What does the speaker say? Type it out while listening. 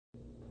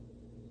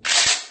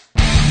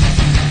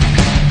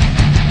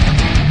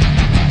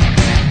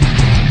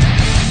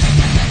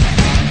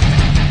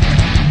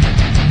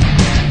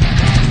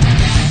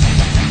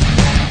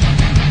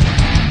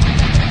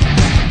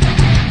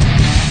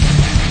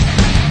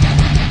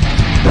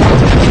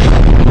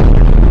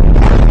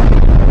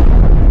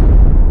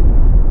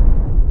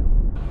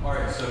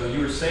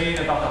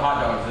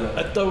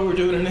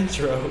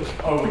intro.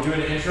 Oh, we're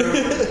doing an intro?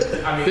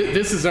 I mean,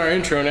 This is our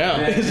intro now.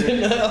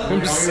 we're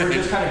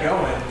just kind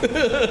of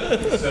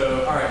going.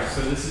 So, all right.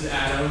 So this is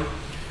Adam,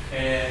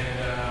 and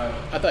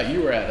I thought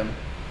you were Adam.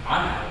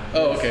 I'm Adam.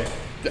 Oh, okay.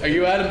 Are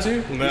you Adam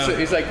too? No.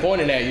 He's like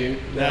pointing at you.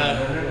 Nah,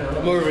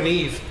 I'm more of an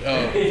Eve.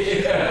 Oh.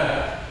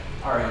 Yeah.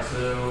 All right.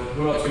 So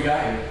who else we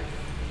got here?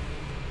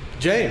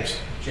 James,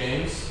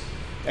 James,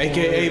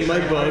 aka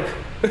Mudbug.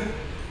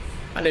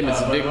 My name is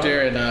Mudbug?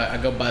 Victor, and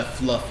I go by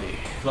Fluffy.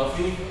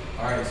 Fluffy.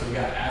 All right. So we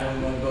got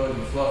Adam, Mudbug,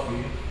 and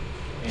Fluffy.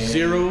 And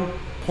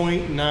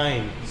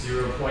 0.9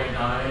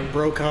 0.9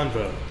 bro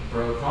convo.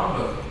 bro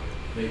combo,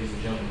 ladies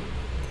and gentlemen.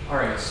 All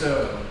right.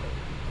 So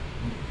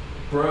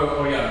bro.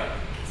 Oh yeah.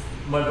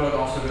 Mudbug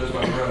also goes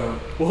by bro.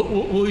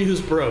 We'll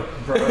use bro.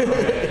 Bro.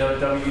 Okay.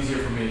 That'll be easier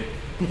for me.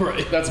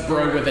 Right. That's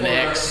bro with an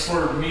X.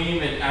 For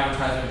meme and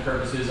advertisement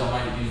purposes, I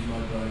might use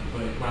Mudbug,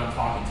 but when I'm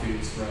talking to you,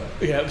 it's bro.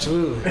 Yeah,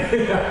 absolutely.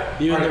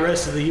 You and the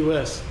rest of the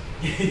U.S.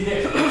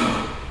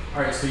 Yeah.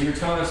 All right, so you were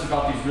telling us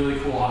about these really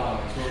cool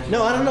hot dogs. What was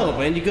No, it? I don't know,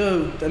 man. You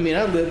go. I mean,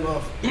 I live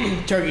off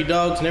turkey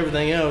dogs and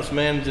everything else,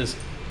 man. Just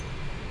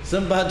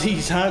something about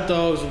these hot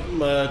dogs.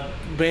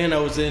 Band I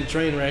was in,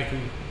 Trainwreck,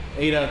 and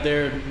ate out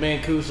there in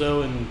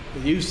Mancuso and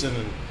Houston,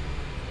 and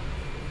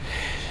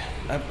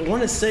I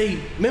want to say,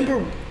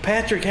 remember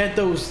Patrick had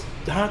those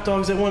hot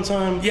dogs at one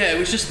time? Yeah, it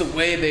was just the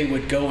way they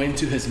would go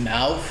into his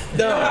mouth.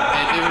 No.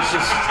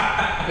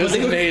 And it was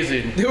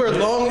amazing. They were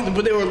long,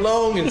 but they were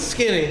long and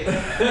skinny.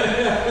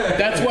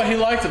 That's why he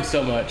liked them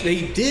so much.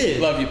 They did.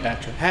 Love you,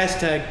 Patrick.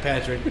 Hashtag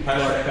Patrick.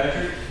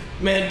 Patrick?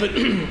 Man, but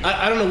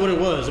I don't know what it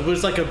was. It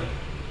was like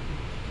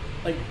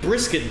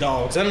brisket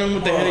dogs. I don't know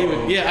what the hell you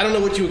would. Yeah, I don't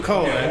know what you would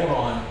call Okay, that. hold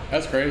on.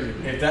 That's crazy.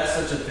 If that's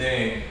such a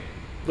thing,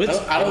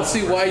 I don't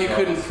see why you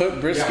couldn't put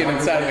brisket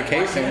inside of the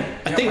casing.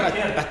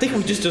 I think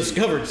we just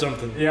discovered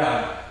something.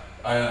 yeah,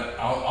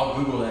 I'll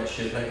Google that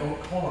shit. Like, oh,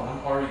 hold on,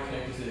 I'm already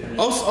connected to the internet.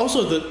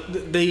 Also,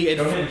 they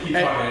Go ahead and keep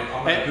talking.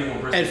 I'm gonna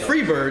Google brisket at dogs.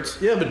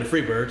 Freebirds. Yeah, I've been to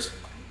Freebirds.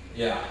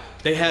 Yeah.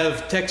 They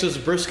have Texas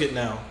brisket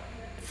now,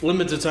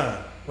 limited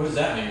time. What does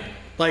that mean?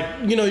 Like,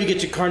 you know, you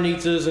get your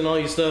carnitas and all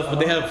your stuff, but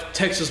they have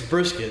Texas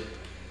brisket.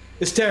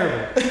 It's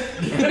terrible.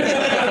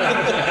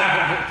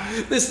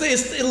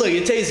 Look,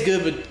 it tastes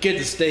good, but get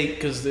the steak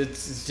because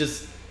it's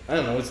just, I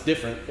don't know, it's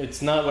different.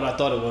 It's not what I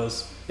thought it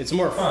was. It's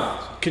more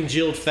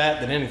congealed fat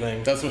than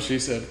anything. That's what she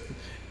said.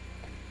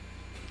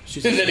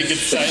 She's And then it gets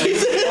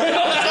silent.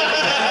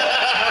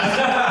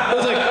 I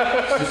was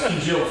like, Just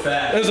congealed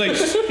fat. I was like,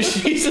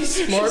 she's a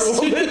smart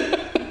woman.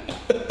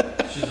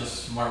 She's a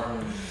smart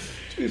woman.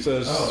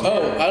 Jesus.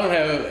 Oh, I don't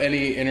have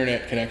any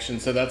internet connection,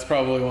 so that's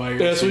probably why you're.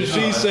 That's what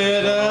she Oh,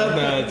 said.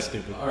 Nah, it's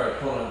stupid. All right,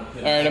 hold on.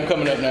 All right, I'm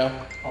coming up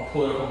now. I'll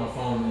pull it up on my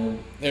phone, man.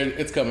 There,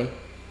 it's coming.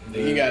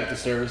 You got the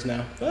service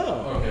now.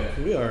 Oh, Okay.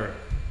 we are.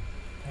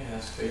 Man,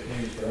 that's fake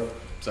news, bro.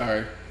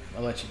 Sorry,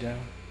 I'll let you down.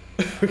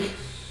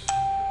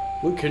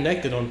 We're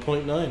connected on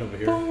 0.9 over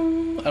here.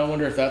 I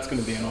wonder if that's going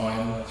to be annoying.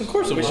 Of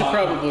course it We will. should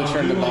probably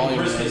turn the Googling volume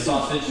brisket down.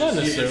 sausage Not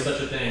to see if it's necessarily.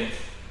 such a thing.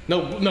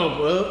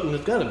 No,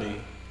 it's gotta be.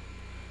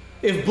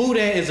 If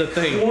boudin is a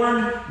thing,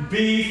 Corn,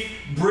 beef,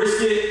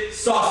 brisket,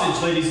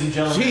 sausage, ladies and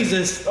gentlemen.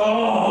 Jesus,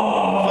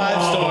 Oh! 5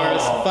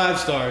 stars, 5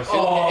 stars.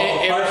 Oh,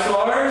 It- 5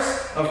 stars?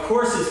 Of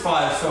course it's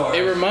 5 stars.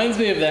 It reminds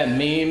me of that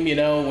meme, you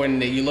know, when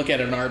you look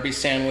at an Arby's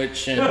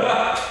sandwich and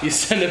you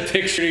send a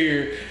picture to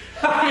your.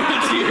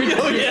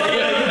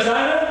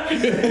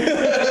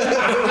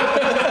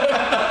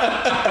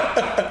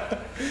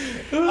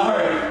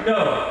 Alright,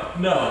 no.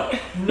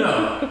 I'm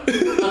not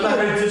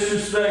gonna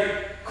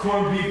disrespect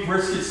corned beef,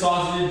 brisket,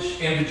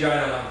 sausage, and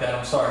vagina like that.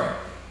 I'm sorry.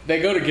 They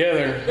go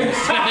together.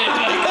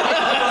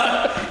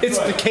 It's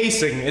the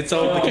casing. It's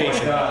all the Oh my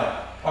casing.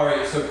 god.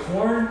 Alright, so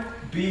corn,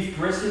 beef,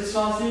 brisket,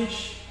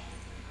 sausage.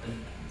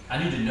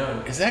 I need to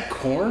know. Is that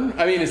corn?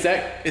 I mean, is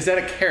that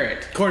a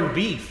carrot? Corned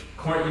beef.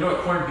 Corn, you know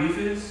what corned beef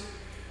is?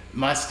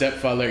 My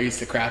stepfather eats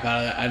the crap out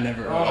of that. I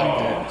never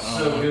liked it.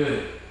 So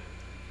good.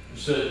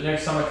 So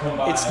next time I come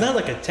by, It's not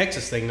like a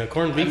Texas thing. though.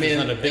 Corned beef is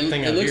not a big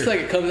thing it out looks here. like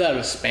it comes out of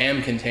a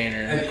spam container.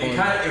 And the it corn.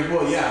 kind of,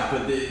 well, yeah,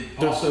 but it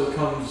also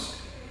comes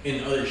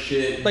in other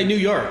shit. Like New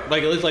York.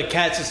 Like it looks like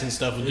Katz's and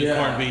stuff with Yeah,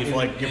 corned beef. and-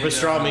 Like your and,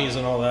 pastrami's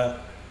and all that.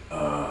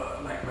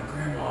 Like my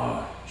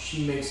grandma,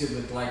 she makes it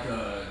with like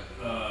a,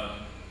 oh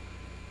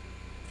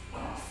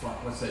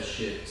fuck, what's that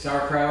shit?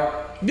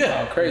 Sauerkraut.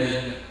 Yeah, crazy.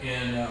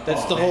 And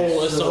That's the man, whole.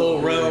 it's That's the so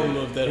whole good. realm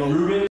of that The whole.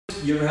 Rubens,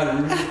 you ever had a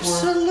Reuben before?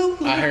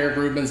 Absolutely. I heard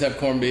Reubens have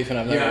corned beef, and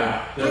I've never.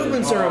 Yeah.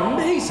 Reubens are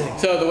amazing.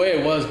 So the way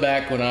it was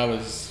back when I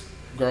was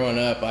growing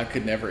up, I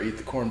could never eat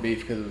the corned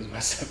beef because it was my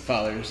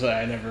stepfather, so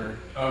I never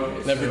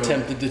Okay, so-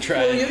 tempted to try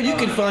Well, it. you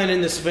can find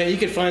in the spam. You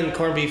can find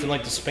corned beef in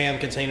like the spam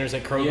containers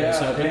at Kroger and Yeah,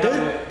 stuff. they But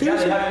have it,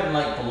 there's they a- have it in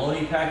like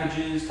bologna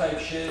packages type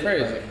shit.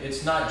 Crazy. Like,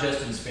 it's not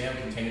just in spam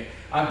containers.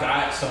 I've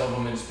got some of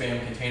them in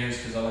spam containers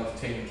because I like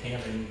to take them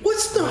camping.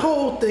 What's the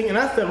whole thing? And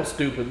I felt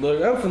stupid.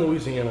 Look, I'm from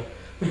Louisiana.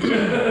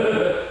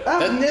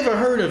 I've never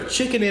heard of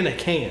chicken in a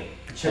can.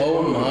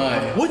 Oh my!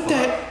 What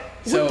the?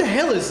 So- What the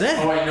hell is Oh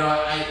that? wait, no,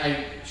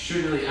 I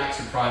shouldn't really act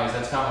surprised.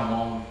 That's how my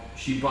mom,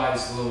 she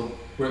buys little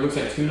where it looks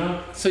like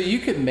tuna. So you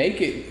could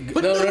make it.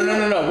 But No.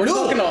 We're no.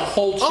 talking a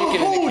whole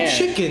chicken A whole in a can.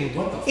 chicken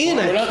What the in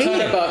fuck? a We're not can.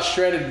 talking about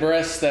shredded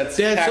breasts that's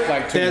packed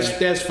like tuna.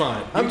 That's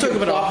fine. I'm You talking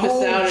can about a plop this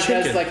whole out, It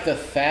chicken. has like the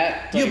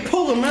fat. You Like,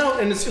 pull them out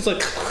and it's just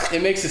like.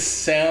 it makes a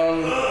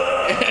sound.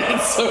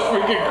 It's so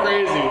freaking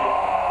crazy.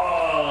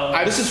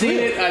 I've This is seen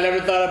real. it. I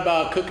never thought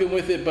about cooking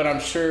with it, but I'm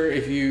sure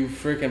if you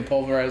freaking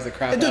pulverize the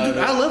crap Dude, out of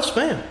it. I love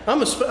spam.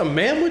 I'm a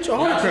manwich.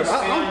 All that crap.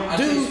 I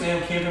take Dude,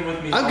 spam camping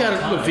with me. I've all got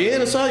the a time.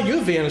 Vienna sausage. You're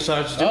a Vienna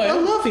sausage, dude. Oh, yeah. I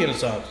love Vienna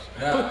sausage.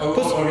 Yeah.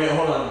 Okay,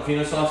 hold on.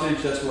 Vienna sausage.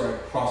 That's where I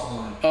cross the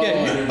line. Oh,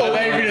 Yeah, I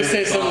thought you were gonna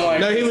say something like.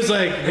 No, he was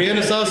like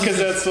Vienna sausage. Because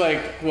that's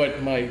like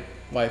what my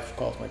wife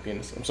calls my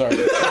penis. I'm sorry.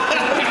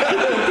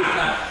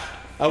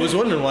 I was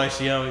wondering why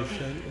she always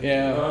said.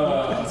 Yeah,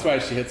 that's why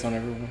she hits on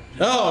everyone.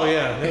 Oh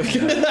yeah.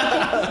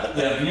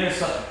 Yeah, Vienna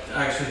sausage.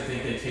 I actually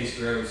think they taste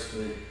gross,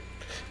 but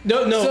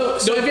No.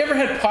 So have you ever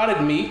had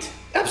potted meat?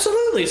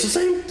 Absolutely, it's the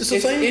same. It's the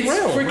same It's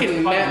realm.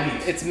 freaking potted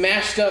meat? it's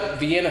mashed up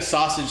Vienna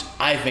sausage.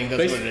 I think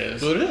that's what it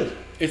is. What it is.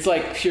 It's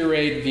like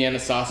pureed Vienna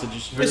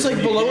sausage. It's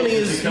like bologna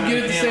is- You get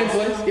it at the same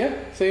place. Yeah,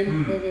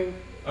 same thing.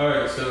 All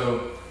right,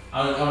 so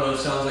I don't know. It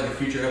sounds like a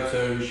future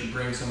episode. We should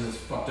bring some of this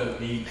fucked up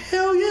meat.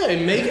 Hell yeah,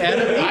 and make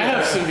Adam eat. I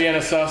have some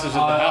Vienna sausage at the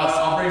house.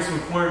 I'll bring some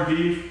corned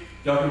beef.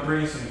 Y'all can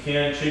bring some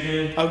canned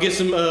chicken. I'll get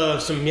some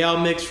meow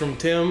mix from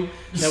Tim.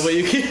 That way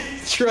you can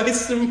try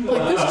some.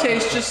 Like, this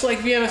tastes just like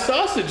Vienna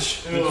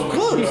sausage.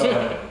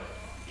 Close.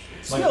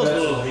 My Smells a vets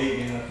little- will hate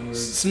me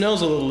afterwards.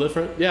 Smells a little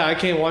different. Yeah, I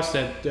can't watch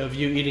that of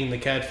you eating the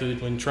cat food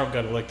when Trump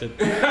got elected.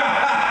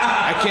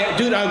 I can't,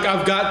 dude.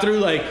 I've got through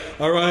like,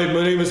 all right,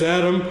 my name is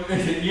Adam.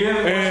 You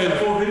haven't watched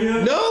that full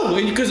video? No,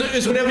 because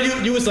it's whenever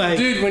you was like,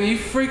 Dude, when you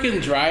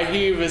freaking dry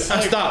heave, it's I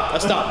like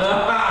stopped.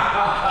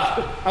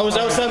 I was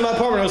outside my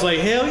apartment. I was like,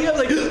 hell yeah. I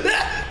was like,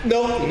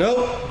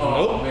 no.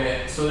 Oh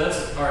man. So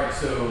that's all right.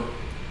 So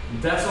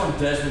that's on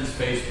Desmond's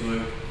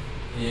Facebook,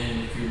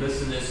 and if you're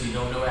listening to this, you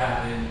don't know what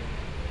happened.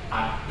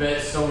 I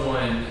bet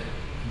someone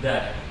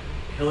that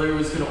Hillary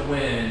was gonna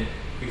win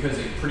because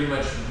they pretty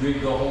much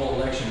rigged the whole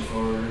election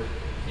for her.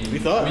 And, We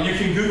thought. I mean, you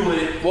can Google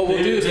it. What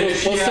we'll do is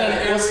She we'll had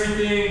send-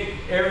 everything,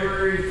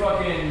 every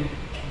fucking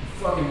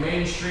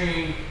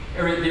mainstream.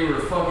 They were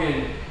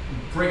fucking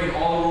breaking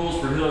all the rules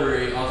for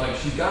Hillary. I was like,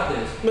 she's got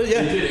this. But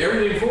yeah. They did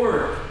everything for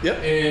her.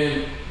 Yep.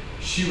 And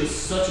she was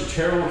such a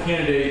terrible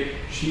candidate.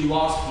 She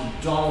lost to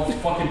Donald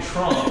fucking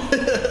Trump.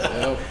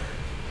 Yep.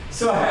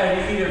 So I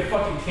had to eat a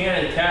fucking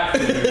can of cat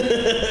food.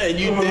 And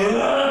you did.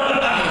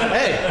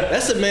 Hey,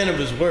 that's a man of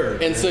his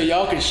word. And so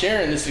y'all can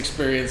share in this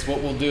experience.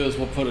 What we'll do is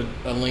we'll put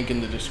a link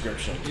in the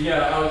description.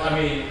 Yeah, I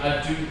mean,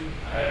 I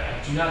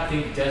do not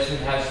think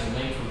Desmond has the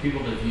link for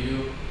people to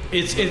view.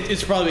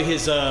 It's probably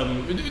his.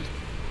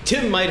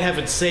 Tim might have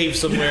it saved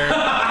somewhere.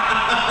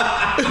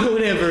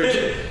 Whatever.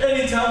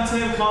 Anytime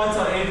Tim comments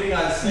on anything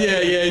I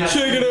say, Yeah,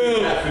 check it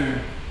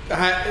out.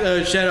 cat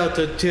food. Shout out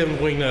to Tim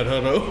Wingnut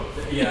Hutto.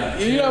 Yeah.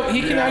 You know, he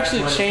You're can gonna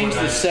actually have to change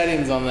the Fortnite.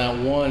 settings on that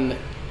one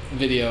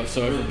video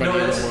so everybody No,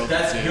 in the world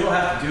that's can see. he'll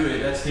have to do it.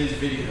 That's his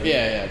video.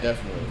 Yeah,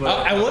 definitely.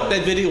 But, I want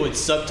that video with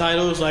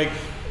subtitles like.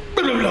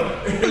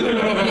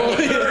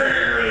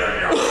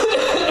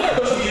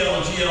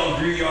 GL,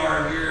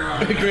 GR.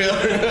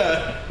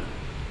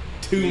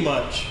 Too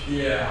much.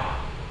 Yeah.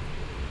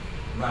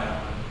 Right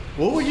on.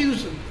 What were you,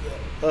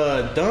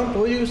 dump?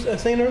 What were you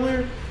saying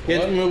earlier? Yeah,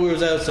 What? when we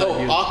was outside.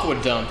 Oh, you-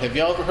 Aqua Dump. Have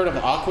y'all ever heard of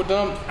Aqua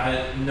Dump?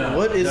 No.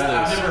 What is this?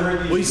 I've never heard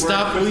these we words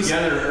stopped. put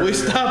together We earlier.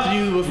 stopped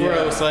you before I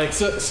Yeah. was like,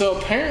 So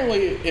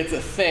apparently it's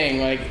a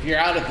thing. Like if you're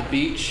out at the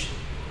beach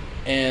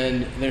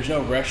and there's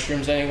no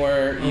restrooms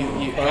anywhere, you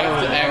have to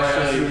I see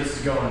where actually this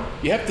is going.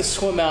 you have to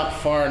swim out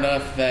far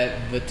enough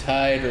that the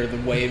tide or the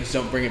waves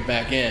don't bring it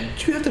back in.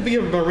 do you have to be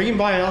a marine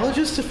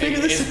biologist to figure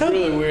this It's out?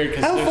 really weird.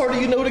 How far do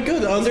you know to go?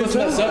 The What's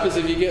messed undertow? up is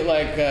if you get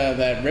like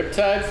that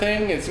riptide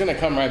thing, it's gonna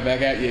come right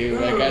back at you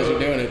like as you're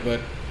doing it. But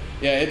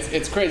yeah,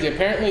 it's crazy.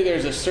 Apparently,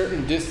 there's a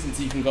certain distance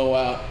you can go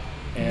out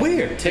and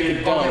Where? take a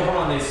Okay, hold dump.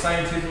 on. They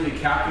scientifically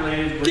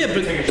calculated where Yeah, you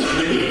but- can take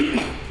a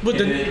shit. But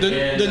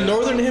the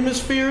northern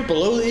hemisphere,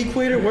 below the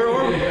equator, where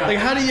are we? Yeah. Like,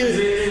 how do you?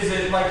 Is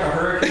it like a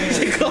hurricane? Is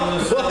it that's going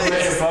a certain way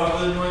clockwise?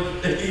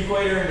 above the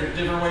equator and a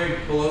different way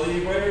below the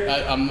equator?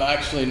 I'm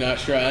actually not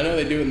sure. I know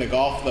they do it in the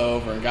Gulf though,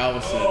 over in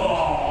Galveston.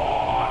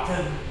 Oh,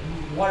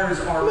 the waters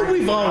are Well,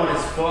 we've all, hot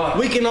as fuck.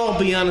 we can all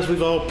be honest.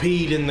 We've all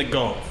peed in the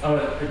Gulf.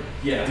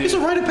 Yeah. It's a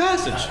rite of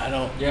passage. I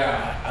don't.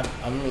 Yeah.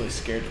 I'm really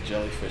scared of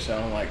jellyfish. I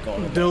don't like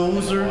going. in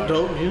Those the are water.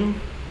 dope. You know?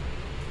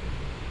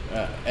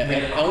 And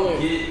Man,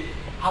 only.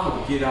 I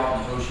will get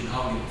out in the ocean. I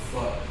don't give a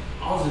fuck.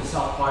 I was in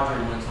South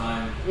Padre one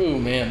time. Ooh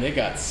man, they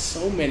got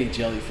so many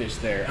jellyfish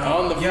there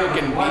on the Yeah,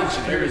 freaking water's beach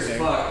and clear as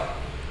everything. fuck.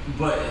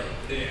 But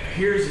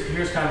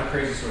here's kind of a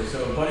crazy story.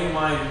 So a buddy of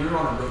mine, we were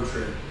on a road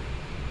trip,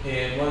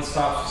 and one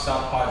stops to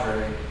South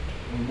Padre.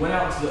 We went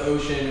out to the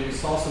ocean and we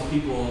saw some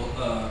people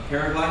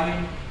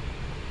paragliding.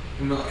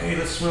 And we're like, hey,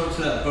 let's swim up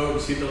to that boat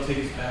and see if they'll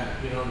take us back.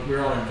 You know, we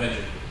were on an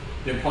adventure.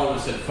 They probably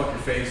would have said, fuck your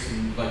face,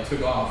 and like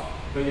took off.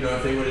 But you know,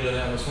 if they would have done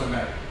that, we'll swim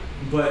back.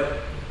 But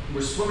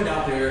we're swimming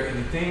out there, and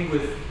the thing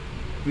with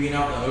being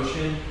out in the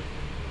ocean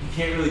you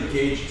can't really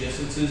gauge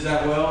distances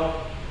that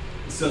well.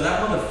 So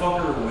that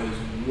motherfucker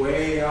was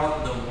way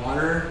out in the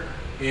water,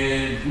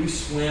 and we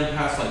swam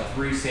past like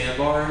 3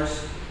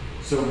 sandbars.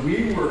 So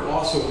we were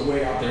also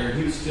way out there, and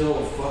he was still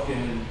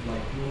fucking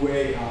like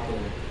way out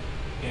there.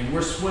 And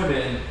we're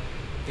swimming,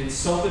 and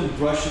something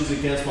brushes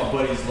against my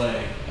buddy's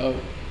leg. Oh.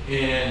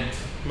 And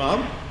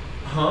Mom?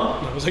 huh?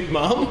 I was like,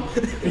 Mom?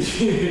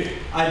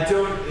 I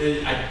don't.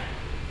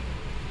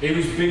 It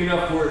was big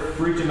enough where it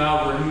freaked him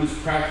out, where he was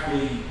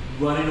practically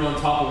running on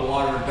top of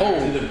water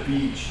back to the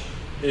beach,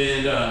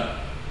 and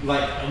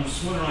like I'm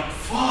swimming like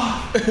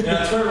fuck, and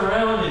I turn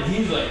around and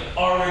he's like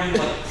already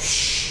like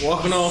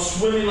Walking off.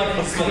 swimming like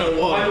he's Walking like on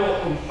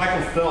water.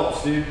 Michael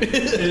Phelps, dude.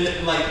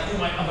 And like I'm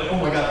like, oh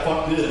my god,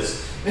 fuck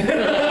this.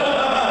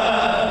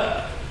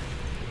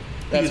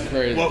 That's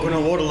crazy. Walking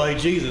on water like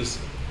Jesus.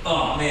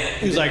 Oh man,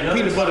 He was like Another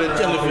peanut butter time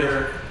and out jellyfish.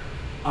 there,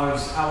 I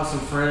was out with some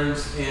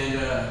friends and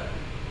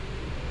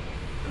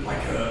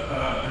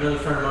another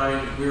friend of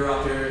mine. We were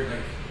out there. Like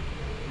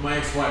my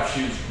ex-wife,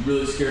 she was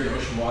really scared of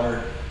ocean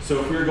water. So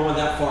if we were going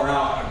that far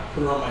out, I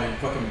put her on my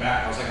fucking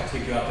back. I was like, I'll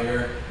take you out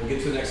there. We'll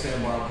get to the next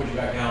sandbar. I'll put you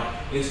back down.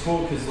 And it's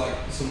cool because like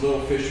some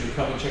little fish would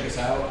come and check us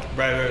out.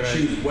 Right.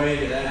 She was way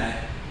into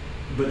that.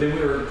 But then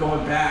we were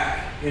going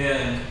back,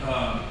 and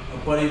a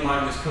buddy of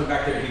mine was coming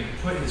back there, and he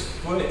put his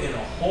foot in a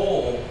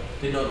hole.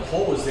 Didn't know the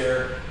hole was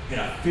there,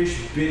 and a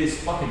fish bit his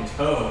fucking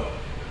toe.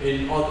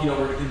 And all of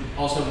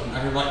a sudden,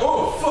 I'm like,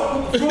 oh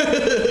fuck, what the fuck?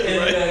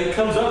 And he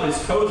comes up,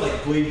 his toe's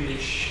like bleeding and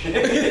shit.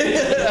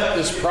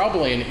 There's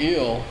probably an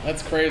eel.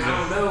 That's crazy.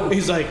 I don't know.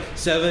 He's like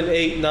 7,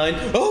 8, 9.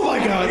 Oh my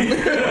God!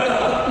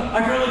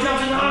 I can only count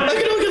to I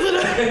 9. can only get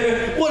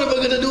to 9. What am I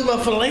gonna do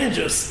about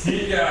phalanges?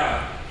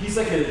 He's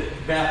like a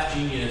math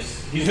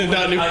genius. He's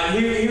Not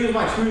he was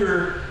my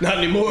tutor. Not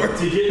anymore.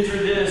 To get through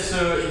this,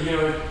 so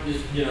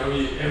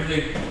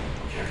everything.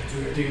 Okay, I can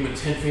do everything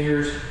with 10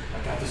 fingers.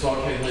 I got this all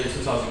calculated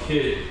since I was a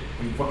kid.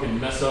 We fucking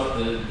mess up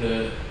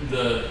the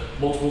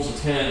multiples of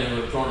 10, and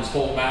we're throwing his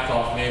whole math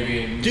off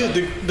maybe. And Dude,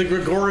 the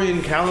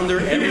Gregorian calendar,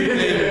 everything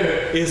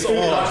is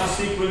off.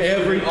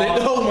 Everything.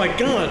 Oh my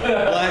God.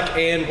 Black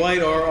and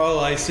white are all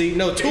I see.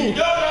 No, Tool. He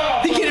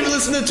can't even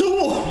listen to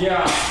Tool.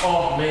 Yeah.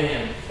 Oh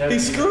man.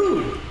 He's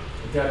screwed.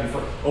 That'd be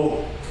fun.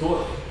 Oh,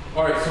 Tool.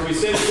 All right. So we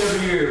say this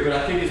every year, but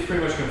I think it's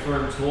pretty much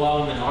confirmed. Tool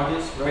album in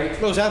August, right?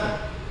 What's happening?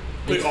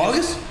 Like It's-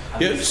 August? I Yeah,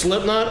 think it's-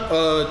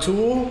 Slipknot,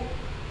 Tool.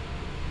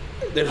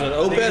 There's an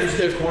I think Opeth.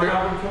 There's Korn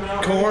album coming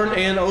out. Korn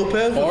and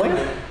Opeth. Korn?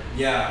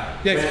 Yeah.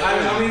 Yeah, But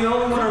I mean, the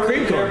only one I really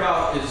Cream care Corn.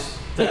 about is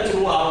that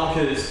Tool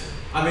album because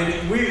I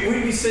mean,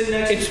 we'd be sitting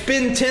next It's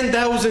been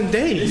 10,000 to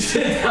days.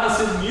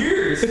 10,000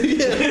 years.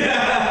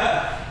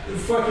 Yeah.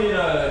 Fucking,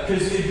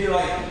 because it'd be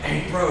like,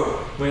 hey, bro,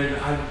 when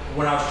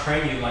I was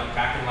training, like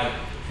back in like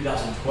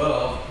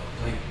 2012,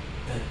 like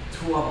the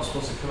Tool album was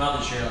supposed to come out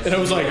this year. And I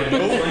was like,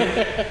 nope.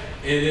 And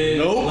then,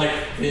 Nope.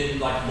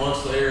 like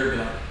months later, it'd be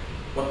like,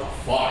 what the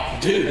fuck,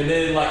 Dude. And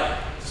then like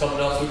something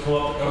else would come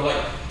up. I was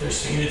like, they're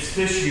saying it's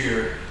this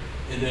year,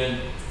 and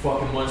then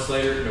fucking months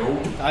later,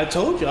 nope. I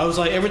told you. I was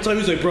like, every time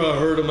he's like, bro, I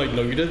heard. I'm like,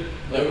 no, you didn't.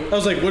 Nope. I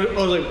was like, what? I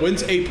was like,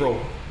 when's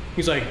April?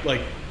 He's like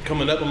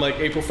coming up. I'm like,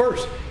 April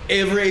 1st.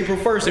 Every April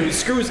 1st, and he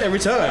screws every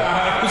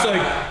time. He's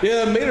like,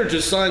 yeah, Maynard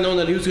just signed on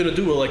that he was gonna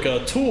do like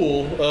a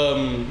Tool,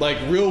 like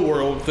real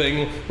world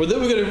thing, where they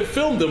were gonna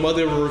film them while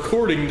they were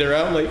recording their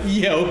album. I'm like,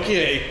 yeah,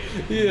 okay,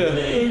 yeah,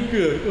 Man.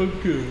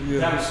 okay, yeah.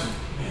 That was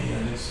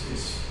man,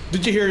 it's.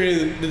 Did you hear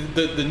any of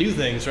the new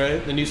things,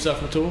 right? The new stuff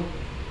from Tool?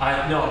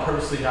 I'm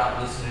purposely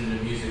not listening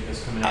to music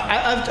that's coming out.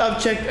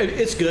 I've checked.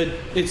 It's good.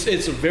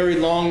 It's a very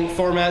long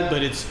format,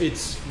 but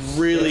it's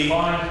really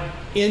fun.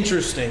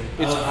 interesting.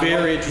 It's I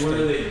very like Where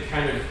interesting. they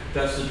kind of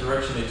that's the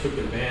direction they took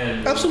the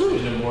band.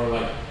 Absolutely. In a more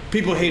like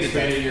People hated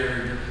that, expanding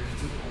your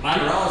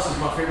Lateralus is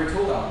my favorite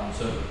Tool album.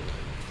 So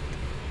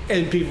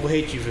and people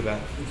hate you for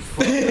that.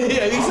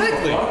 Yeah,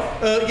 exactly.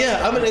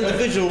 Yeah, I'm an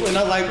individual, and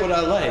I like what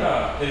I like.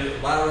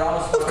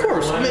 Lateralus. Of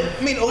course. I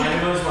mean,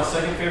 Dynamo is my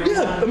second favorite.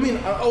 Yeah, I one. mean,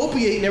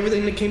 Opiate and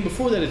everything that came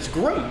before that, it's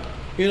great.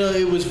 You know,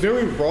 it was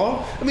very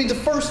raw. I mean, the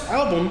first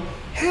album,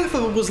 half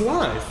of it was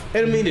live,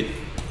 and I mean,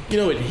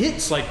 it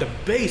hits like the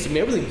bass. I mean,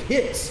 everything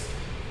hits,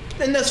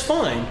 and that's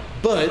fine.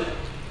 But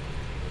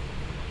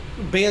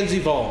bands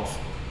evolve,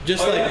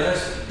 just like they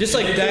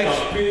Dax.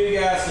 took a big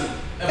ass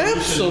evolution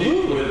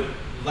Absolutely. with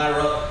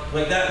Lateral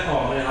like that.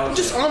 Oh man, I was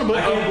Just honorable.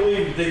 I can't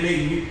believe they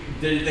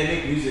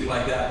make music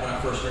like that. When I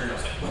first heard it, I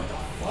was like, what the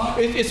fuck?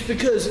 It's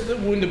because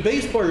when the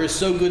bass player is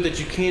so good that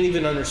you can't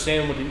even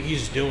understand what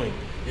he's doing.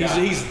 Yeah.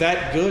 He's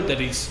that good that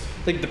he's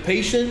like the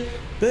patient.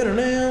 Better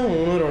now,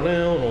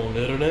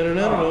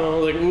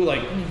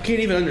 like you can't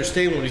even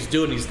understand what he's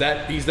doing. He's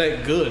that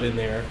good in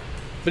there,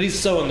 but he's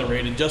so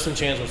underrated. Justin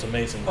Chance was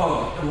amazing.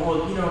 Oh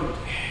well,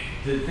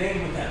 the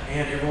thing with that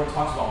band, everyone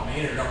talks about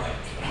Maynard. I'm like,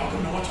 how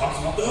come no one talks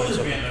about the other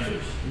band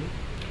members?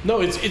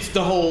 No, it's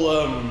the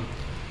whole,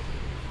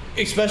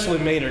 especially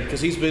Maynard,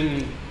 because he's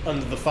been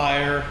under the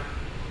fire,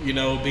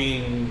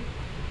 being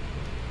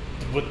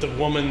with the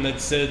woman that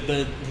said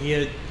that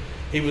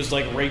he was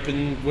like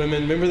raping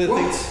women. Remember that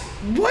What? thing?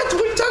 What are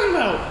you talking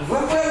talking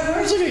about?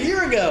 It was like a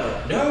year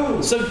ago.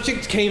 No. Some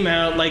chicks came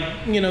out, like,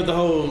 the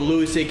whole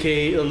Louis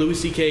C.K. Oh, it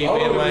was like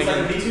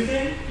bandwagon. a Me Too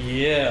thing?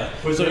 Yeah.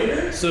 Was so,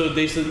 Maynard? so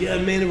they said, yeah,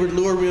 Maynard would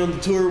lure me on the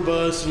tour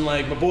bus, and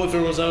like my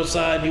boyfriend was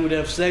outside, and he would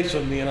have sex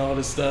with me and all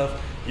this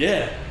stuff.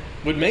 Yeah,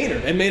 with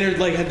Maynard. And Maynard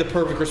like had the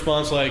perfect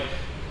response, like,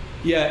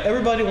 yeah,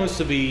 everybody wants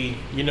to be,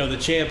 the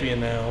champion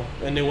now,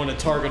 and they want to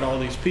target all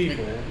these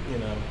people,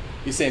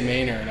 You say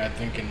Maynard, I'm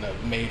thinking of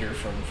Mater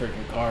from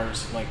freaking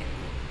Cars, like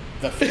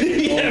the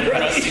Yeah, right.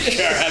 rusty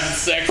car having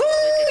sex.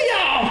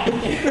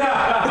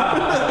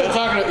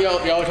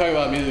 Y'all are talking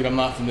about music I'm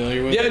not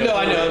familiar with. Yeah, no,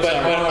 I know. I'm But,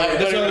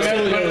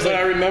 sorry.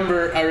 I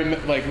remember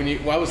like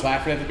I was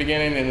laughing at the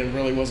beginning and it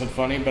really wasn't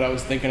funny, but I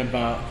was thinking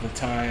about the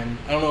time.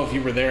 I don't know if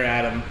you were there,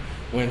 Adam,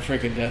 when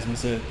freaking Desmond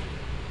said,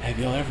 "Have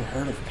y'all ever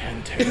heard of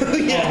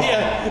Pantera?"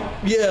 Yeah.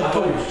 I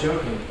thought he was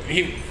joking.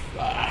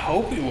 I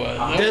hope he was.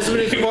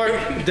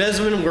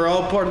 Desmond and we're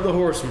all part of the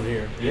Horsemen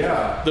here.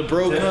 Yeah. The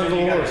bro Desmond, convo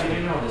you gotta horse. get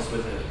in on this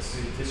with it.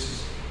 See,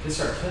 this is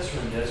our test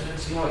run, Desmond.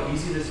 See how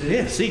easy this is?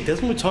 Yeah, see,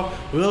 Desmond would talk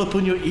well up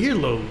on your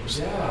earlobes.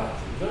 Yeah.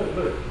 Look,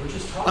 we're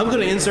just talking. I'm going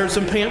to insert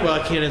some well, I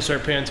can't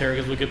insert Pantera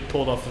because we get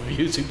pulled off of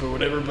YouTube or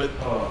whatever, but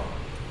Oh.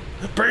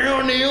 I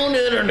can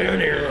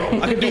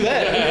do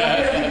that.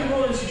 I think the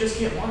rule is you just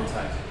can't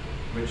monetize it.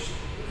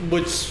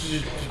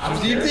 Which, I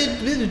don't care.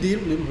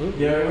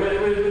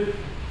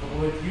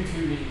 With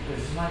YouTube,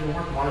 it's not even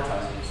worth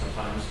monetizing it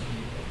sometimes.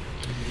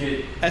 You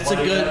get That's a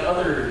money good- on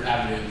other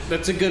avenues.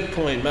 That's a good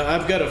point.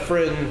 I've got a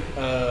friend,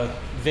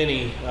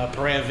 Vinny,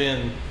 Paran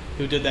Vin,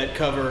 who did that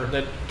cover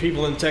that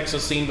people in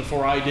Texas seen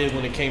before I did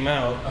when it came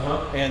out.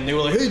 Uh-huh. And they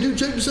were like, hey, dude,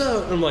 check this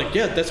out. And I'm like,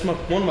 yeah, that's one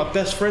of my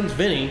best friends,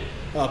 Vinny,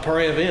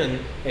 Paran Vin,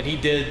 and he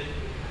did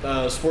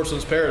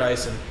Sportsman's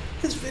Paradise. And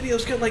his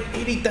video's got like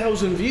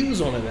 80,000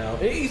 views on it now.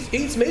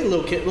 He's made a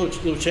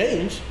little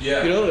change.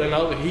 Yeah.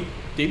 And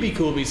he'd be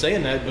cool to be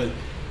saying that, but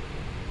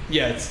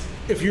yeah,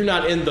 if you're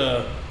not in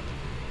the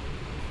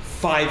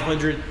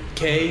 500K,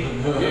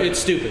 it's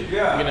stupid.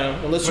 Yeah.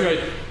 Unless But you're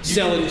you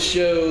selling can-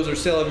 shows or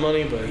selling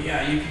money, but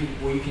Yeah, you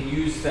can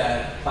use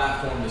that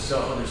platform to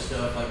sell other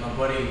stuff. Like my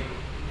buddy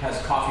has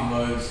coffee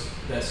mugs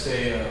that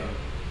say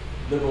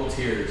liberal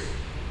tears.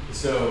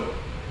 So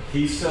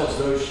he sells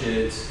those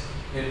shits.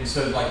 And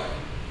so like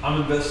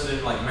I'm invested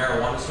in like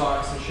marijuana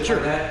stocks and shit Sure.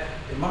 like that.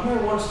 And my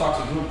marijuana stocks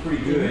are doing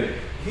pretty good.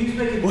 He's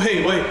making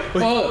wait.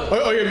 Oh.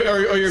 Are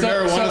your So-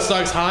 marijuana so-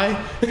 stocks high?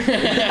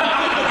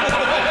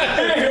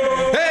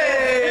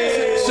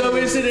 Hey! So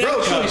is it Bro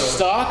actually combo.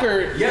 stock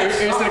or Yes,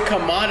 is it a stock.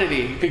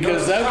 commodity?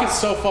 Because No, that could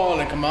stock. so fall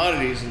into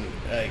commodities, and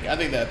I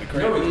think that'd be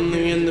crazy. No,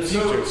 In the So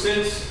future.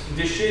 since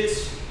the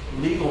shit's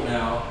legal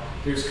now,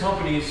 there's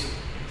companies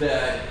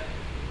that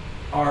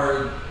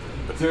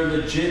they're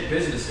legit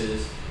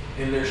businesses,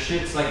 and their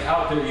shit's like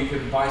out there. You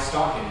can buy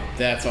stock in it.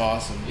 That's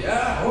awesome.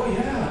 Yeah. Oh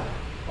yeah.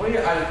 Oh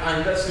yeah. I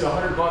invested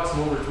 $100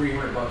 and over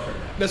 $300 right now.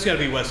 That's got to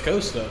be West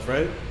Coast stuff,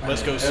 right?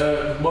 West Coast.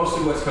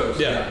 Mostly West Coast.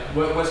 Yeah.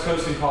 West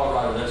Coast and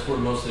Colorado. That's where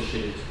most of the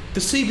shit is. The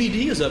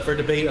CBD is up for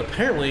debate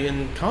apparently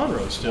in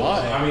Conroe still. Why?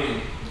 I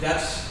mean,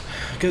 that's.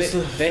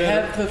 Because They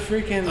have the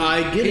freaking.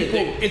 I get it.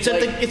 people, It's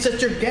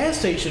at your gas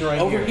station right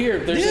over here.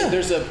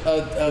 There's a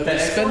The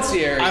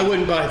dispensary. I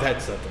wouldn't buy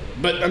that stuff,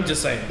 but I'm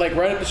just saying. Like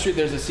right up the street,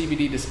 there's a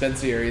CBD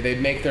dispensary. They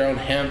make their own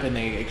hemp and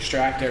they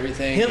extract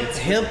everything.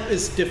 Hemp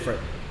is different.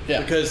 Yeah.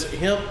 Because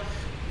hemp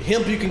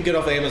you can get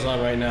off Amazon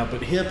right now,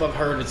 but hemp I've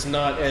heard it's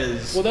not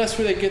as Well, that's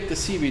where they get the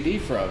CBD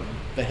from,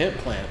 the hemp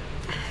plant.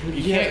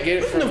 You can't get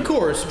it from. Of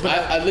course, but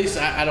at least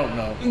I don't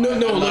know. no, I'm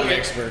look, not an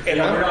expert. And,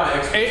 Yeah, we're not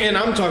experts. and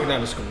I'm talking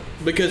out of school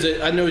because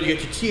I know you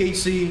got your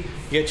THC,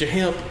 you got your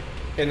hemp,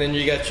 and then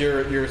you got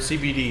your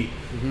CBD.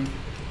 Mm-hmm.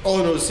 All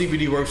I know is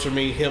CBD works for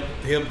me. Hemp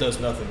does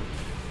nothing.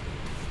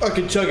 I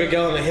could chug a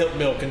gallon of hemp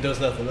milk and does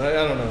nothing. I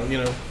don't know,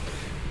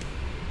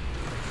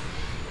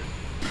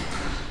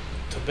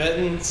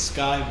 Tibetan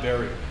sky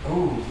berry.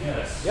 Oh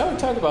yes. Yeah, we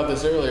talked about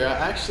this earlier. I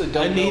actually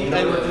don't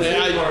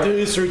know. Dude,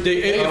 it's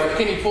ridiculous.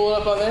 Can you pull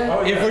it up on there?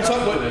 Oh, yeah, If we're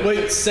talking, absolutely.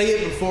 wait, say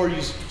it before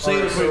you say it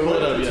Alright, before you so pull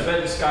what it up. the Yeah.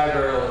 Tibetan sky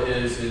barrel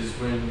is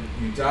when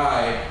you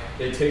die,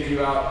 they take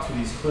you out to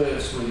these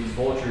cliffs where these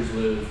vultures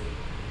live,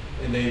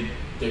 and they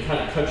kind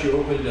of cut you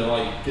open to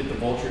like get the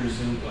vultures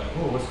and like,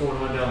 oh, what's going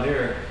on down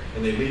there?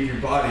 And they leave your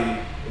body,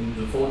 and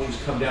the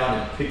vultures come down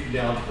and pick you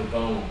down to the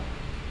bone.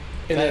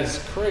 And That then, is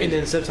crazy. And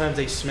then sometimes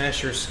they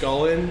smash your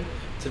skull in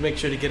to make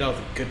sure to get all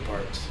the good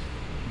parts.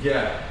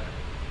 Yeah.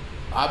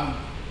 I'm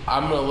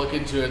gonna look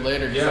into it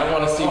later because Yeah. I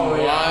want to see Oh,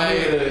 yeah. why.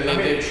 I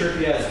made a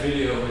trippy ass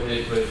video with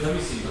it, but let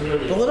me see.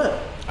 Pull it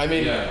up. I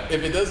mean, Yeah.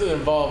 if it doesn't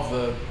involve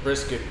the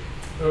brisket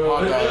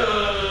hot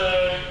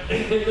dog,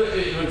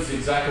 It looks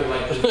exactly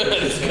like this.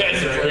 This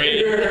guy's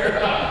great.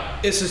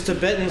 This is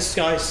Tibetan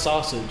sky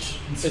sausage.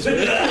 It's you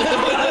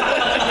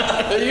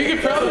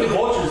could probably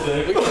vultures we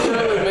there. could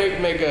probably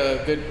make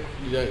a good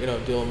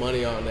deal of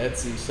money on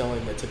Etsy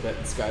selling the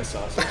Tibetan sky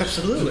sausage.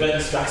 absolutely.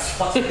 Tibetan sky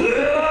sausage.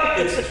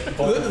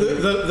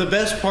 The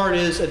best part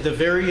is at the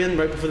very end,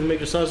 right before they make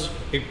the sausage,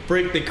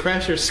 they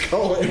crash your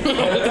skull in.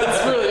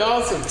 That's really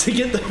awesome. to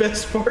get the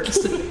best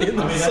parts in the I mean,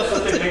 that's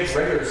what they sausage. make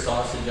regular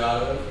sausage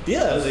out of.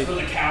 Yeah, This is for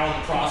the cow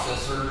in the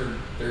processor, and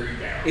there you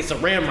go. it's a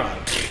ramrod.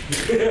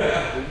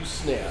 Oh,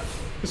 snap.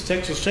 It's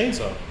Texas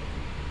Chainsaw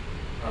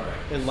All right.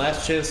 in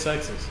Last Chance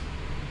Texas.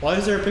 Why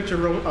is there a picture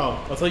of Roman?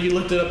 Oh, I thought you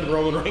looked it up and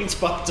Roman Reigns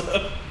popped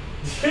up.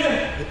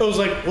 I was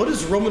like, what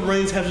does Roman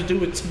Reigns have to do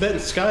with Tibetan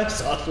sky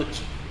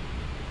sausage?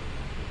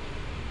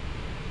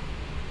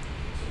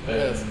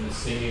 Yes. And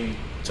singing.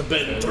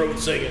 Tibetan throat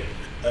singing.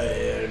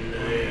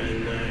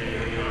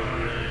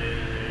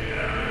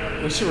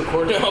 We should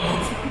record an album.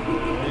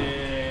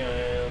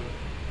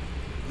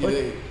 You What?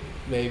 think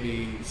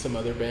maybe some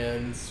other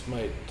bands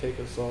might take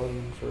us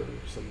on for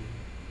some?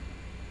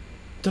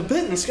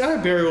 Tibetan Sky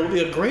Burial would be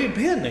a great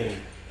band name.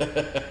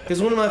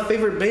 Because one of my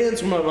favorite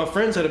bands, my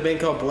friends had a band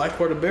called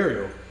Blackwater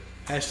Burial.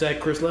 Hashtag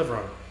Chris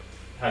Leveron.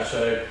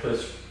 Hashtag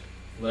Chris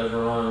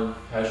Leveron.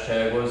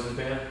 Hashtag what was his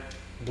band?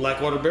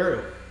 Blackwater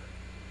Burial.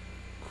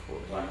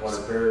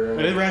 Blackwater Burial.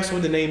 I never asked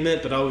what the name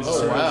meant, but I always Oh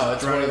assumed it was wow,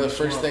 it's one of driving the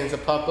first swamp. things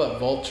that pop up.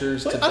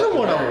 Vultures. But to I don't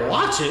want to Burial.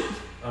 watch it.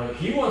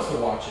 He wants to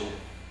watch it.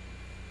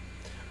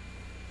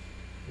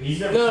 He's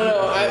never No, seen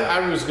no, it.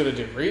 I was gonna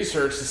do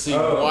research to see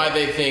Oh. why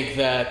they think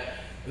that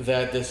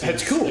this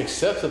That's is cool.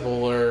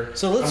 acceptable or.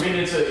 So let's. I mean,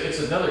 it's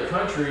another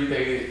country.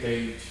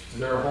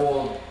 Their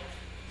whole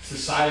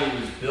society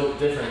was built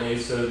differently,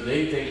 so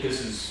they think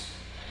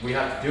we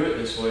have to do it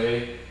this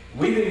way.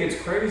 We think it's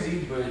crazy,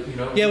 but you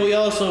know. Yeah, we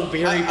also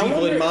bury I people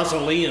wonder- in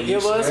mausoleums. Yeah,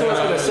 well, that's what I was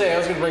Yeah. gonna say. I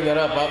was gonna bring that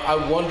up. I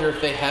wonder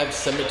if they have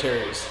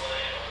cemeteries.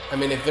 I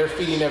mean, if they're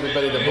feeding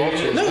everybody to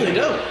vultures. No, they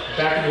don't.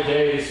 Back in the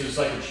day, this was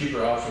like a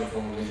cheaper option for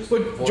them. They just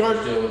But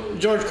vultures deal with it.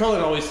 George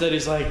Carlin always said,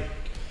 he's like,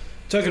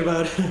 talking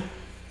about,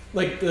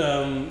 like,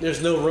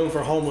 there's no room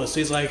for homeless.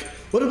 He's like,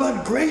 what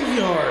about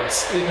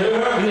graveyards? You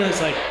know,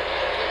 it's like,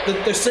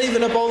 they're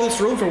saving up all this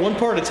room for one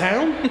part of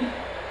town?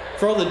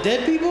 For all the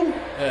dead people?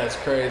 Yeah, it's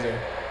crazy.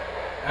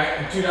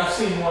 Dude, I've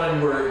seen one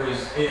where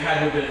it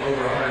had to have been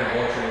over 100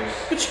 vultures.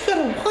 But you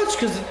gotta watch,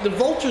 because the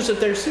vultures,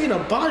 if they're seeing a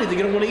body,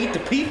 they're gonna want to eat the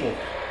people.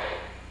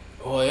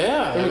 Well,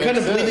 yeah. We're that kind makes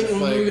of sense.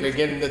 bleeding- Like, they're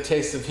getting the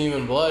taste of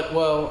human blood.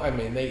 Well, I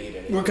mean, they eat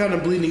it. We're kind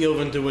of bleeding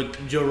over into what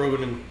Joe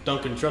Rogan and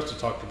Duncan Trussell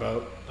talked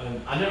about.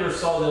 I never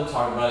saw them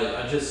talk about it.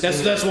 I just seen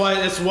That's why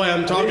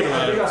I'm talking I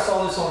about think it. I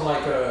saw this on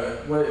like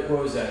what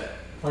was that?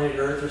 Planet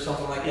Earth or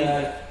something like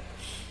that,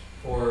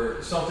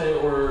 or something,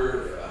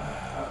 or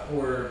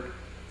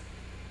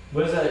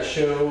what is that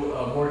show?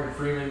 Morgan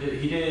Freeman did.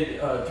 He did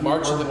Through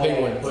March of the Wormhole,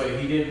 Penguins. but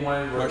he did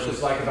one where March it was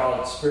of- like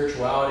about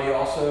spirituality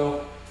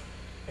also,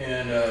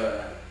 and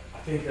I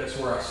think that's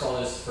where I saw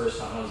this the first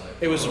time. I was like,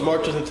 It was oh.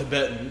 March of the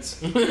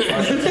Tibetans.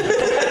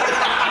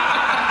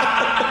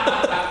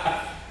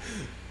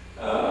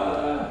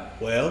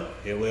 Well,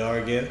 here we are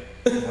again.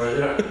 Well,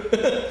 yeah.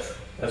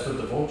 That's what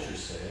the vultures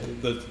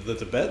said. The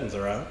Tibetans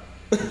are out.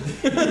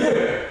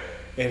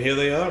 And here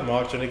they are,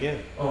 marching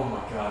again. Oh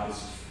my God, this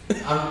is.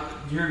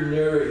 You're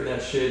narrating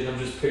that shit, and I'm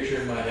just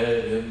picturing in my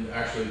head him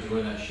actually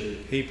doing that shit.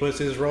 He puts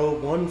his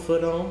robe 1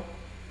 foot on,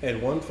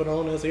 and 1 foot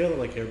on as the other,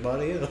 like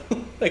everybody else.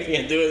 I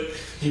can't do it.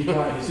 He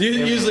brought his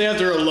Usually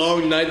after a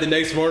long night the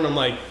next morning, I'm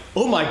like,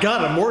 oh my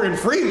God, I'm Morgan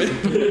Freeman.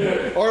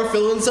 Or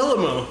Phil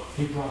Anselmo.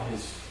 He brought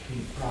his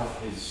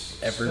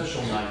Ever.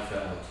 special knife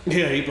out.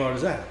 Yeah, he brought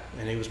his out,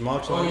 and he was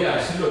marching. Oh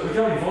yeah, see look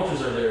how many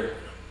vultures are there.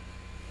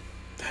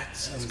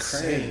 That's That's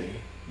insane. crazy.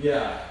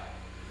 Yeah.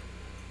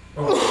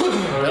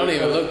 Oh, They don't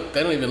even look.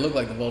 They don't even look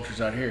like the vultures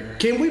out here.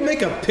 Can we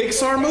make a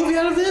Pixar movie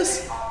out of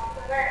this?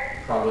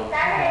 Probably.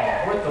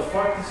 Oh, what the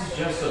fuck? This is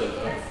just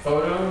a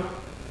photo.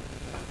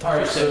 All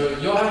right, so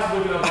you'll have to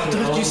look it up. I on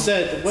your thought you own.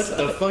 said, what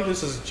the fuck,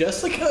 this is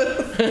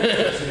Jessica?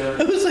 Jessica.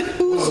 I was like,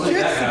 who's Oh, look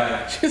at Jessica?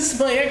 that guy. It's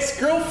my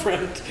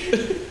ex-girlfriend.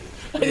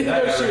 I didn't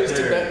That know guy she right was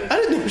there. Tibetan. I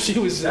didn't know she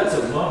was. That's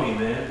a mummy,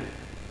 man.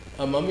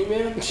 A mummy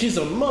man? She's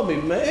a mummy,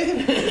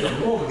 man. That's a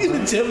mummy, You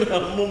man. didn't tell me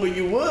how mummy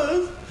you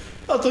was.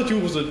 I thought you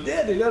was a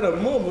daddy, not a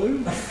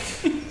mummy.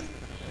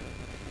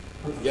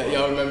 Yeah,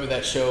 y'all remember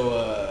that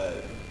show,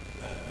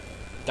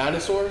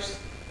 Dinosaurs?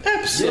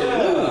 Absolutely.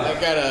 Yeah.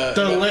 I got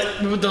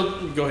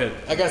a. Go ahead.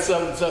 I got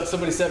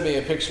somebody sent me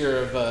a picture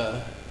of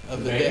the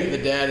Baby?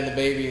 the dad and the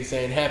baby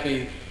saying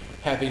happy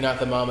not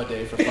the mama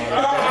day for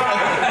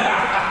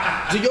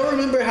Father's Day. Do y'all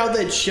remember how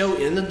that show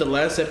ended the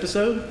last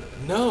episode?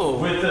 No.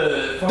 With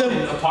the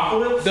fucking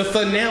apocalypse. The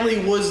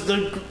finale was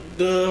the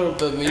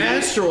meteor?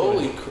 asteroid.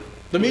 Holy cr-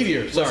 The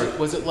meteor, sorry.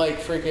 Was it like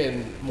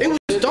freaking? It was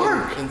morbid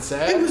dark. and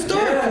sad. It was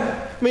dark.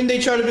 Yeah. I mean, they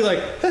tried to be like,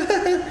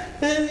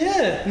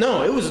 yeah.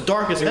 No, it was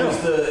dark as It hell. was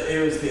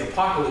the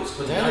apocalypse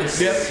for the That is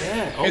dinosaurs.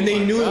 sad. Oh And they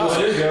my knew it God. was-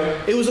 There you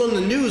go. It was on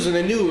the news, and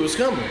they knew it was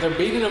coming. They're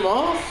beating him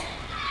off.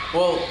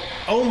 Well,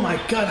 Oh my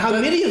God, how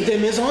many of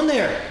them is on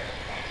there?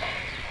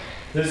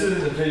 This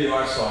isn't the video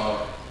I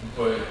saw,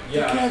 but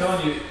yeah, I'm can't-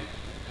 telling you.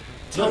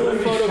 Tell look me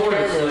at these photo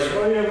stories, cameras. like,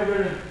 oh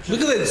yeah,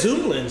 Look at that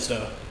zoom lens,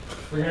 though.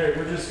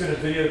 we're just gonna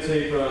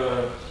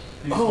videotape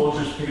these Oh.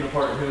 vultures picking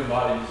apart human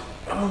bodies.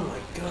 Oh my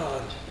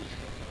God.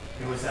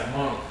 It was that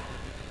monk.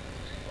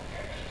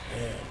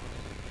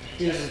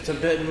 Here's a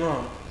Tibetan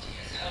monk.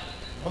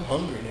 I'm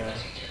hungry now.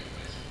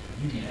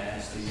 You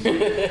nasty.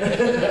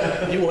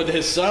 You want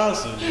that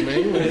sausage, man.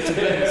 You want that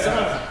Tibetan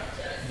sausage.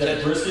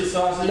 That brisket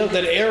sausage? No,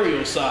 that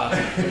Ariel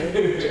sausage.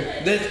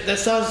 Man. That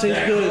sausage tastes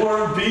That good.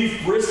 corned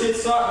beef brisket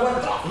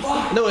sausage? What the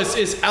fuck? No,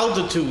 it's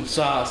altitude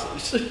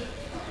sausage.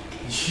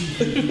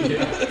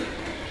 Yeah.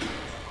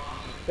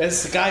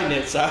 That's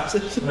Skynet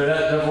sausage. But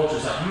that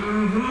vulture's like,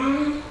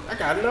 I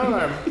got an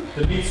arm.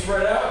 the meat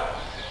spread out?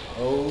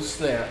 Oh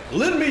snap!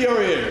 Lend me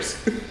your ears.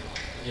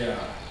 Yeah.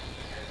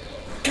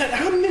 God,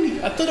 how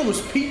many? I thought it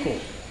was people.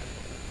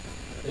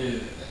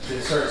 They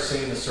start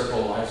singing the Circle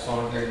of Life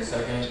song here in a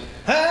second.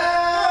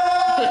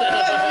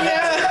 Ah,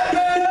 yeah.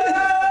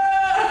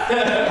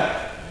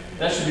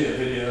 That should be a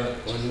video.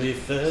 When we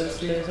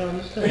first met on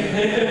the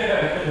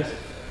plane.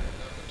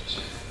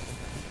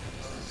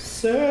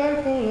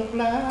 Circle of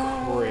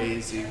life.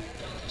 Crazy.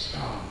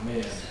 Oh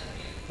man.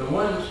 The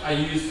one I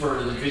used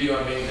for the video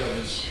I made that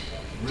was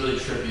really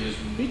trippy is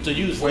You need to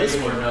use way this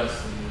more one.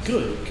 nuts than this.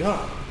 Good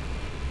God.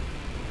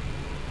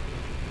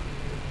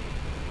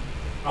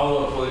 I'll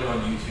upload it on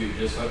YouTube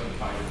just so I can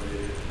find it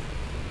later.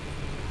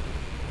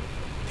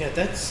 Yeah,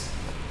 that's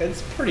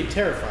pretty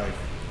terrifying.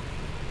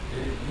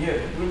 Yeah,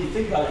 when you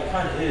think about it, it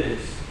kind of is.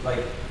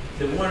 Like,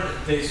 the one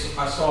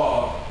I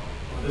saw, well,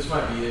 this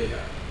might be it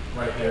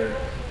right there.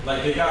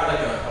 Like, they got like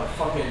a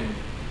fucking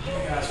big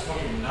ass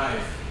fucking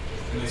knife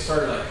and they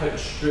started like cutting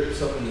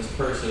strips up in this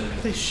person.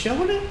 Are they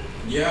showing it?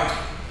 Yeah.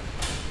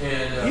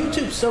 And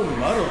YouTube's so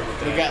muddled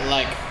with We that. got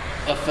like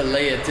a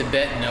fillet of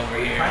Tibetan over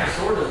kind here. of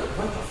sort of,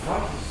 what the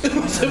fuck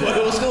is So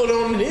what's going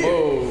on here?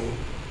 Whoa.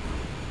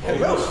 It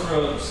goes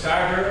from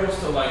sky girls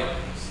to like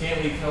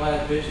scantily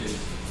clad bitches.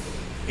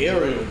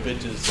 Aerial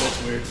bitches, that's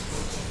weird.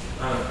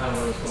 I don't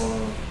know what's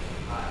going on.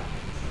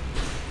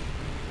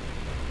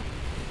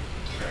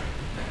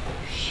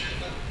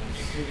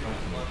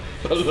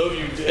 I love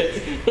you,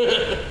 Jay.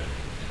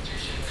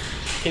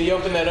 Can you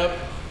open that up?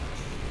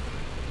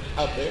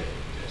 Out there.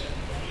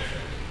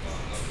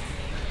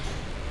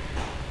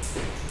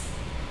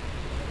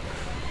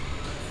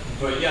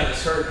 But yeah, they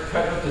start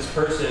cutting up this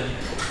person,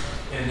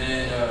 and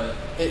then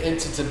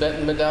Into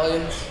Tibetan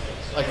medallions?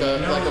 Like a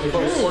no, like a they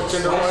pork just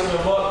tender slice one?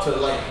 them up to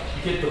like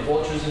get the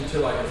vultures into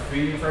like a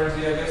feeding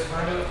frenzy, I guess,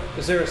 kind of.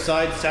 Is there a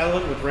side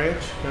salad with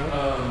ranch?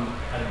 No.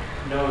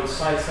 No, it's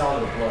side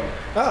salad with blood.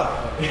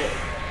 Oh.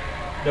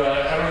 No,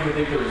 I don't even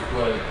think there was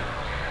blood.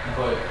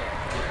 But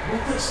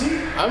what the see?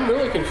 I'm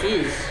really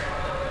confused.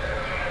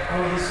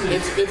 Oh, this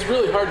is. It's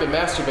really hard to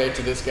masturbate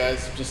to this,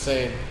 guys. Just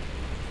saying.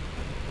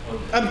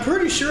 I'm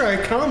pretty sure I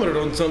commented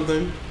on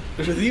something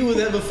with you with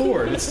that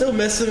before. And it's still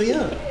messing me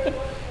up.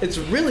 It's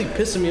really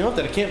pissing me off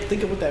that I can't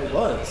think of what that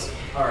was.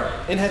 All right.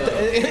 And had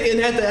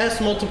to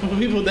ask multiple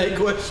people that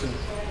question.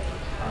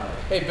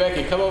 Hey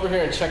Becky, come over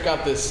here and check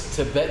out this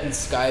Tibetan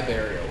sky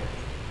burial.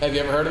 Have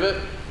you ever heard of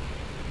it?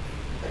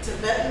 A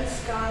Tibetan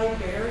sky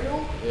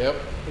burial? Yep.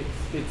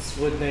 It's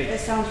what they. It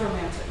sounds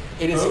romantic.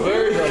 It is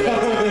very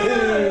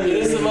romantic. It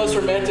is the most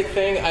romantic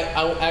thing.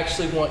 I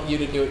actually want you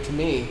to do it to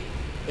me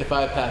if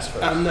I pass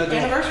first. I'm not gonna.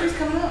 Anniversary's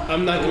coming up.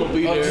 I'm not gonna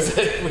be Oh,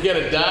 there. we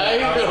gotta die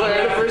I'm for our gonna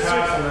anniversary.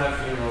 pass on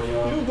that funeral,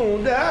 y'all. You're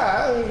gonna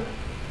die.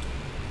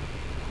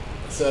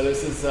 So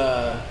this is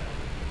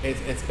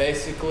it's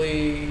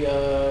basically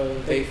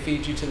they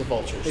feed you to the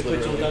vultures. They put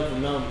you on Literally. top of a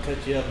mountain,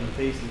 cut you up in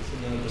pieces,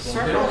 and then just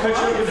Circle They don't cut you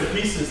up into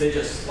pieces, they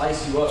just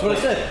slice you up. That's what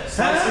I said.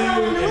 Slice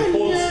you and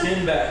pull the Yeah.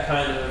 skin back,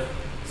 kind of,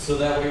 so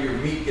that way your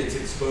meat gets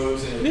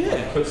exposed and it Yeah.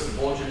 like, puts the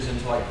vultures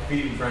into like a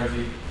feeding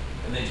frenzy,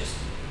 and they just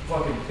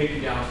fucking pick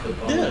you down to the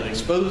bone. Yeah, it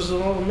exposes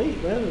all the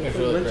meat, man. It's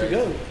Before really it lets you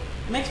go.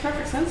 Makes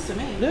perfect sense to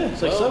me. Yeah,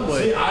 it's like Well,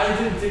 Subway. See, I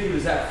didn't think it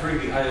was that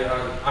freaky.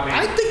 I mean,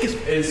 I think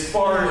it's. as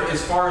far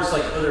as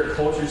like other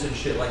cultures and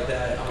shit like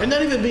that. And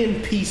not even being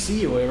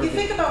PC or whatever. You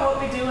think about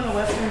what we do in a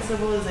Western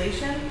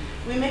civilization,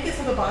 we make it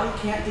so the body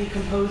can't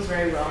decompose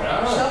very well.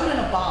 Yeah. We shove it in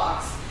a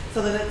box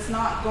so that it's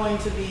not going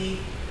to be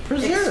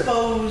Preserved.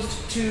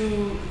 exposed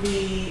to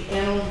the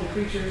animals and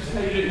creatures.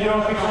 You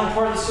don't become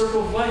part of the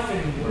circle of life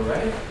anymore,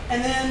 right?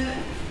 And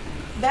then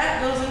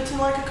that goes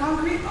into like a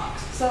concrete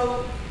box.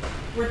 So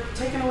we're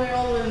taking away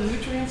all the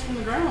nutrients from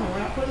the ground. We're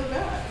not putting it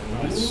back.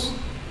 Nice.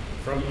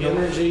 From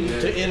energy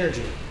to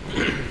energy.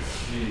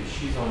 Dude,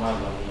 she's on my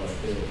level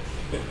right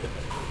there.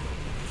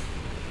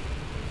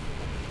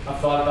 I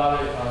thought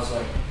about it. I was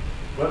like,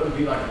 what would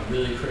be like a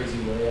really crazy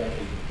way I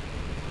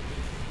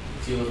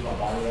could deal with my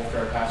body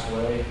after I pass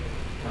away?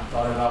 And I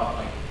thought about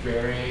like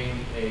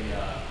burying a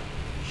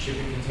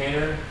shipping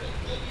container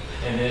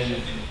and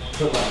then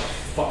put like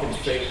fucking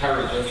fake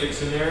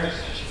hieroglyphics in there.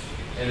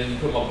 And then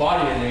put my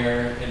body in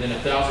there, and then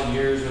 1,000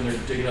 years when they're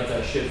digging up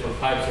that shit for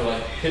pipes, they're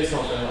like, hit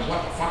something, and I'm like,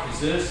 what the fuck is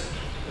this?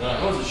 And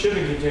I'm like, oh, it's a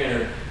shipping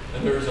container.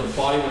 And there's a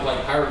body with like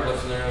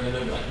hieroglyphs in there, and then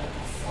they're like, what the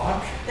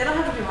fuck? They don't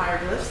have to do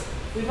hieroglyphs.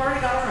 We've already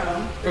got our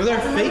own. Are there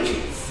Called fake?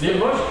 emojis. The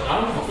emoji.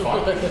 I don't give a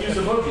fuck. I can use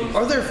emojis.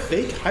 Are there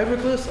fake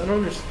hieroglyphs? I don't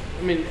understand.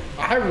 I mean,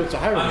 a hieroglyph's a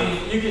hieroglyph.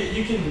 I mean,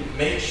 you can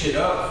make shit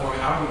up for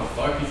me. I don't give a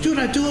fuck. You Dude,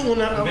 I do it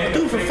when I make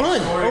do a it for fake fun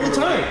story all the where,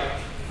 time. like,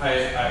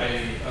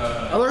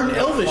 I learned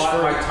Elvish fought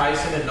for- Mike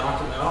Tyson and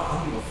knocked him out. I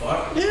don't give a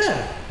fuck.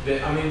 Yeah. The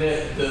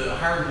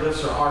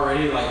hieroglyphs are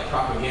already like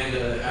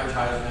propaganda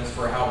advertisements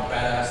for how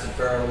badass the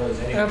pharaoh was.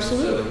 Anyway,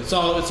 Absolutely.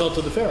 So, It's all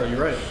to the pharaoh.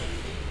 You're right.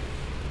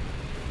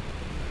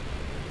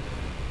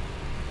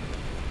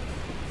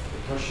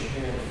 brush your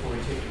hair before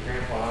you take your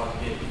grandpa out to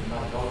get eaten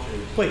by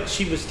vultures. Wait,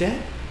 she was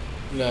dead?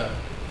 No.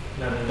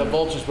 No. The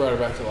vultures brought her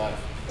back to life.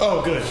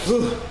 Oh, good.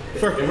 Whew.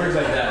 It works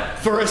like that.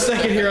 For a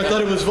second here, I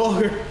thought it was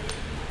vulgar.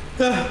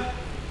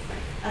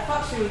 I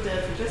thought she was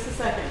dead for just a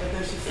second, but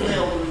then she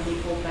flailed and he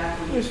pulled back.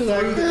 She's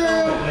like,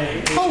 girl,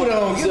 hold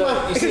on,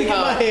 get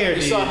my hair.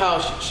 You saw how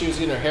she was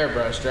getting her hair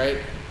brushed, right?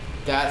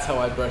 That's how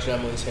I brush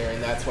Emily's hair,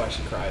 and that's why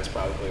she cries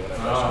probably when I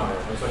brush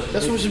her hair.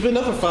 That's when she's been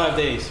up for 5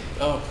 days.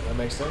 Oh, that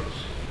makes sense.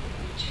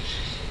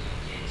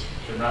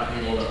 They're not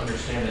able to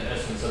understand the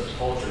essence of the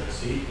culture.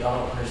 See,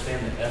 y'all don't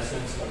understand the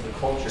essence of the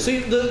culture. See,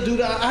 dude,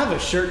 I have a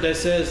shirt that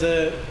says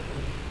that.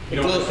 You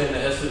don't understand the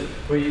essence.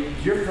 Well,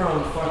 you're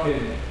from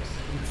fucking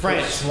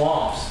France.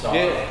 Swamps, dog.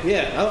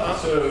 Yeah.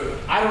 So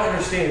I don't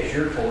understand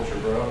your culture,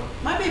 bro.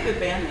 Might be a good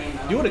band name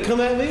though. You want to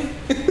come at me?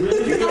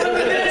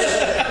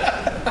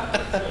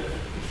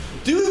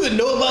 Do you even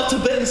know about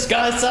Tibetan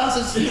sky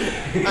sausage?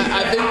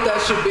 I think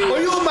that should be.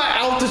 Are you on my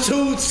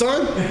altitude,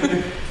 son?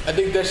 I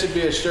think that should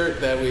be a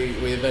shirt that we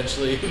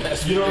eventually.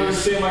 You don't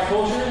understand my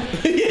culture?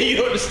 Yeah, you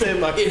don't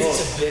understand my culture.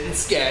 It's Tibetan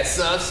sky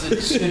sausage.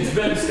 It's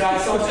Tibetan sky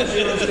sausage.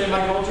 You don't understand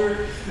my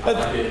culture?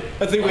 I did.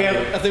 I think we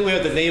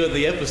have the name of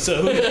the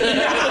episode.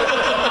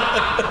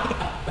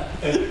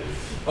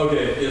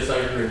 Okay, yes, I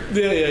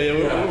agree.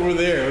 Yeah. We're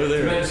there.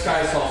 Tibetan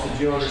sky sausage.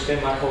 You don't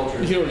understand my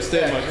culture. You don't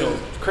understand my culture.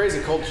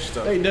 Crazy culture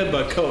stuff. Ain't nothing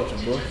about culture,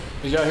 bro.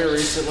 Did y'all hear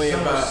recently Some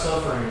are about?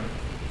 suffering.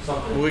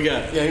 Something. What we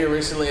got? Yeah, hear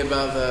recently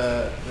about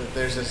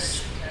there's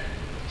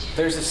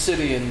a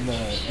city in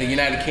the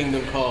United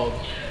Kingdom called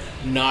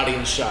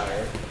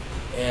Nottinghamshire,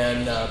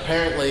 and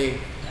apparently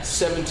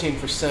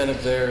 17%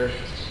 of their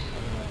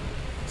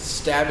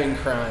stabbing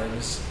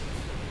crimes.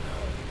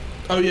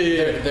 Oh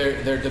yeah.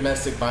 They're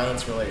domestic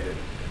violence related.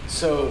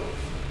 So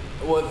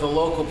what the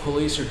local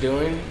police are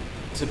doing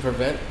to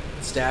prevent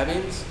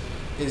stabbings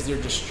is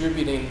they're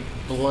distributing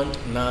blunt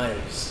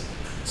knives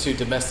to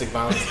domestic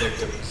violence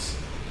victims.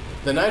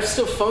 The knife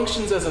still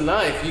functions as a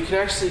knife. You can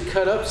actually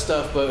cut up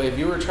stuff, but if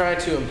you were trying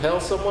to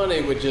impale someone,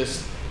 it's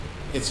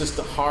just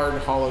a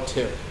hard, hollow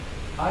tip.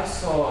 I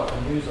saw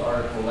a news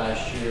article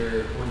last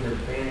year where they're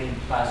banning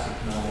plastic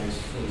knives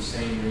for the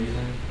same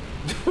reason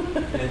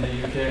in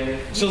the UK.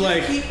 So You like,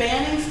 just keep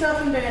banning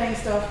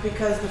stuff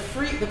because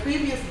the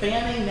previous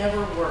banning never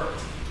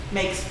worked.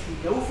 Makes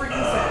no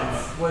freaking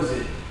sense. Was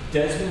it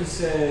Desmond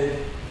said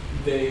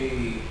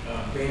they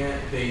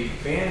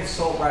banned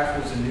assault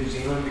rifles in New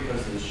Zealand because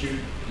of the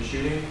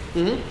shooting?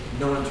 Mhm.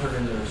 No one turned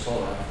in their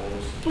assault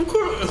rifles. of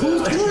course,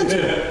 who's going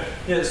to?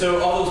 Yeah,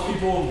 so all those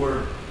people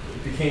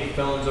became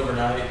felons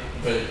overnight,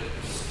 but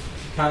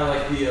kind of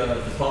like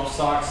the bump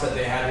stocks that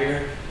they had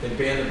here. They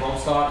banned the bump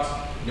stocks.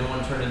 No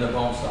one turned in their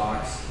bump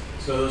stocks.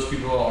 So those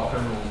people are all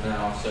criminals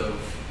now. So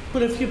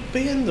But if you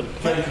ban the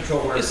Gun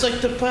control works. it's like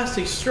the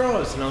plastic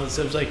straws and all this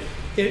stuff. It's like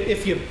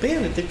if you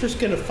ban it, they're just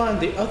gonna find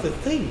the other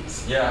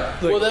things. yeah.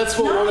 Like, Well, that's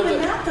what Not one of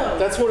even the that, though.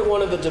 that's what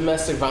one of the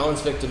domestic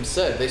violence victims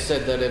said. They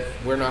said that if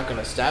we're not going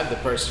to stab the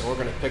person, we're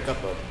going to pick up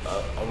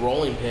a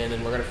rolling pin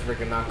and we're going to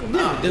freaking knock them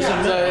Yeah, out. it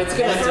doesn't So matter. it's At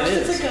gonna, That's first it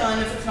it's is. a gun.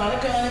 If it's not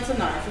a gun, it's a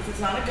knife. If it's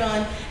not a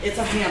gun, it's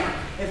a hammer.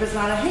 If it's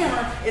not a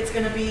hammer, it's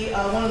going to be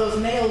one of those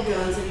nail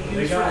guns that you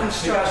They use for got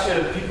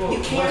construction. people. You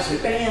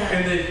can't ban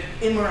And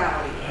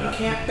immorality. You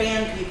can't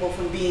ban people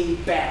from being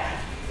bad.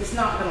 It's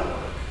not going to work.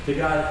 they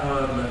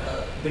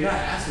got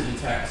acid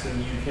attacks in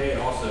the UK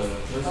also.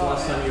 When's the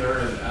last time you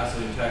heard of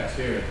acid attacks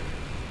here?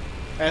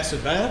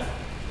 acid bath.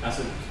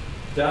 Acid.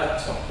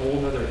 That's a whole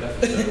nother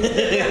episode.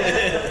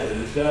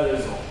 That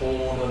is a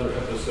whole nother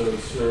episode,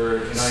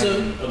 sir. And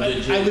So I'm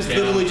legit I was down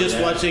literally for just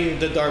that. watching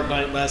The Dark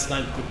Knight last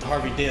night with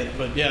Harvey Dent.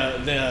 But yeah,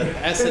 the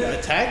acid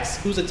attacks.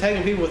 Who's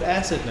attacking people with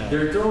acid now?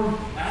 They're throwing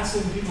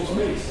acid in people's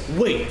face.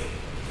 Wait,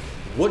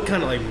 what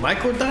kind of like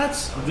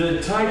microdots?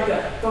 The type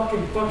that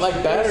fucking fucks like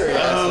your battery face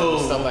up. acid Oh,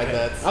 and stuff like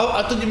that.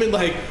 I thought you meant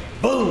like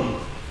boom.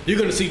 You're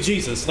gonna see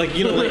Jesus, like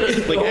you know, like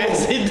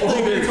acid.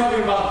 Oh, you're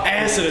talking about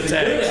acid the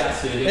good attacks.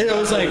 acid. It's And I not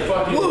was the like,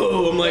 fucking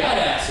whoa! bad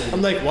acid.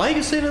 I'm like, why are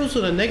you saying those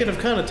with a negative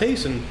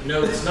connotation?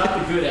 No, it's not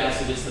the good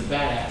acid. It's the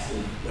bad acid.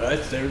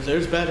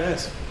 There's bad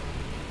acid,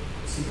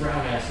 It's the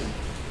brown acid.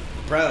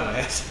 brown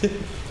acid.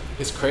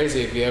 It's crazy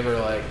if you ever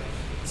like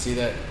see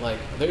that. Like,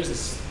 there's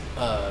this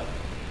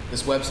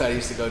website I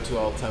used to go to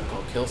all the time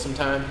called Kill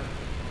Sometime.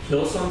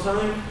 Kill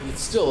sometime.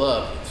 It's still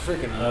up. It's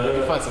freaking. You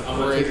can find some I'm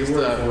gonna crazy take your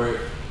word stuff. for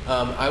it.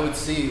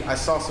 I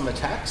saw some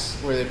attacks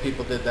where the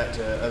people did that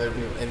to other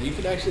people, and you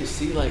could actually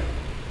see like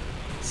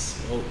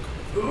smoke,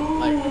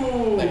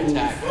 like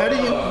attack. How do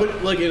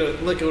you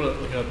like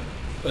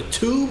a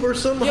tube or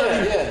something? How do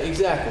Yeah, you- yeah,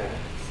 exactly.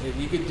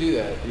 You could do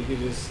that. You could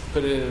just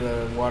put it in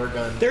a water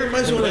gun. That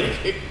reminds me of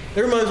like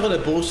It reminds me of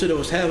that bullshit that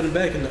was happening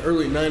back in the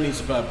early '90s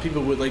about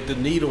people with like the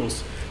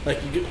needles. Like,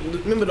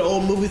 remember the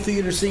old movie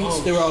theater seats?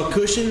 Oh, they were all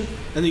cushioned,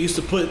 and they used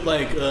to put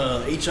like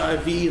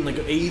HIV and like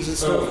AIDS and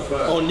stuff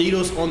on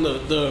needles on the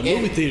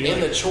movie theater.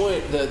 And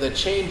like, the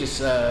changes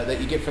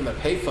that you get from the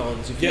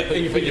payphones. If yeah,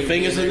 and you put your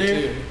fingers in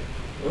there. too.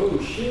 Oh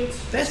shit.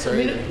 That's, I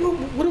crazy. mean,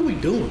 what are we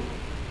doing?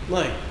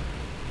 Like,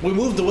 we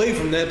moved away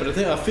from that, but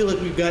I feel like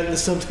we've gotten to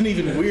something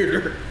even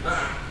weirder.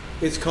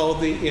 It's called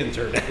the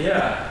internet.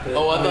 Yeah.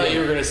 Oh, I thought you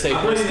were gonna say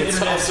I blame the brisket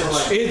internet for,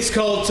 sausage. like- It's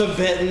called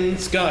Tibetan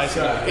Sky.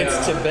 Sky.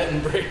 It's Yeah. Tibetan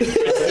bread.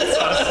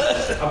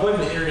 I blame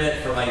the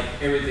internet for like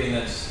everything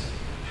that's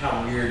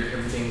how weird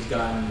everything's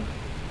gotten.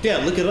 Yeah,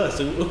 look at us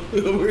and what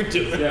we're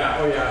doing. Yeah.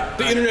 Oh yeah.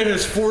 The internet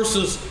has forced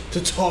us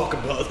to talk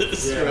about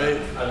this, Yeah, right?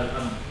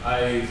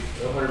 I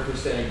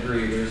 100%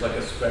 agree. There's like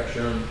a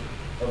spectrum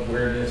of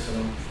awareness, and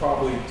I'm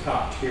probably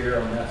top tier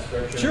on that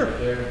spectrum Sure. right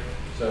there.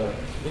 So,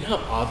 You know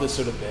how odd this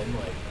would have been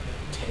like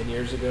 10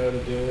 years ago to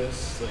do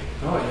this? Like,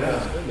 Oh, yeah.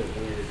 It's been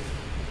weird.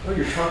 oh,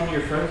 you're talking to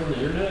your friends on the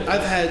internet?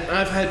 I've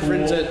had Cool.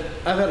 friends that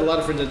I've had a lot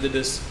of friends that did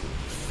this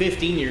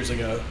 15 years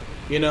ago,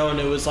 you know, and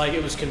it was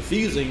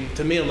confusing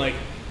to me. I'm like,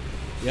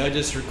 y'all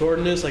just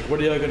recording this? Like, what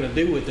are y'all gonna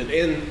do with it?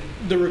 And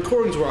the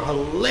recordings were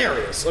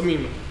hilarious. I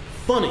mean,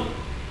 funny.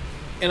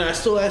 And I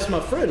still asked my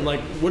friend, like,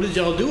 what did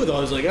y'all do with it? I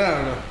was like, I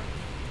don't know.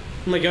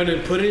 I'm like, y'all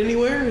didn't put it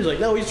anywhere? He's like,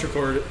 no, we just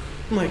recorded it.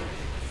 I'm like,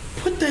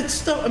 put that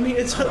stuff. I mean,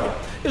 there's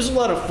a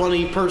lot of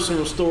funny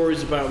personal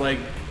stories about like,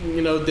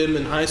 you know, them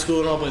in high school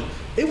and all, but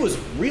it was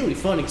really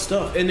funny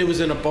stuff. And it was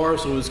in a bar,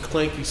 so it was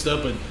clanky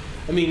stuff. But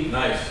I mean,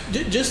 Nice.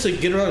 just to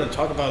get around and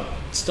talk about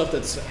stuff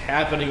that's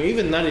happening,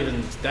 even not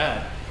even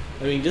that.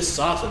 I mean, just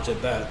sausage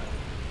at that.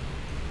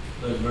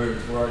 Those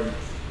moves. We're already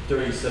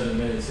 37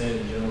 minutes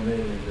in,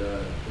 gentlemen, and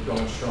we're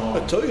going strong.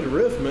 I told you the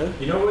riff, man.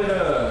 You know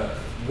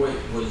what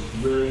was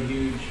really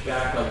huge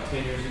back like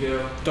 10 years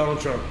ago? Donald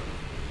Trump.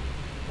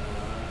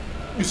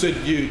 You said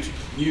huge.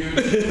 Huge.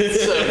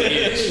 So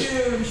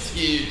Huge.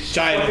 huge.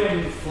 Giant.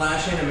 Fucking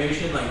Flash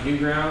animation like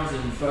Newgrounds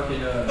and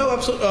fucking Oh,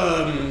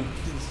 absolutely.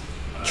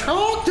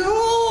 Chalk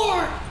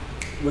door.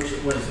 what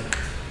is it?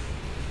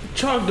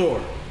 Chalk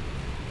door.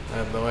 I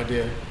have no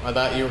idea. I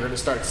thought you were going to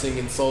start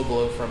singing Soul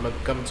Glow from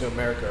Coming to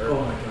America.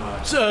 Oh my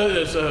god.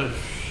 So,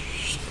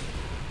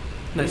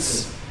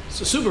 nice.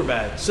 So super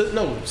bad.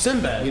 No,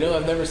 Sinbad. You know,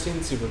 I've never seen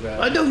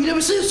Superbad. I know you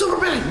never seen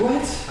Superbad.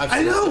 What? I've I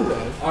seen know.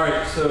 Superbad.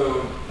 Alright,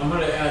 so I'm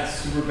gonna add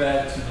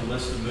Superbad to the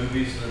list of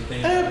movies and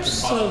things that I can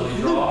possibly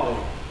draw.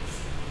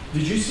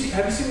 Absolutely.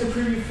 Have you seen the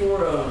preview for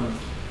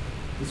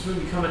this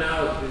movie coming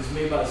out? It's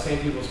made by the same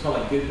people, it's called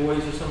like Good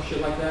Boys or some shit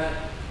like that?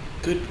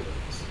 Good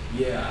Boys.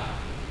 Yeah.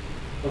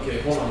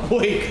 Okay, hold on.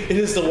 Wait, it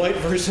is the white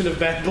version of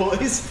Bad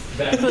Boys,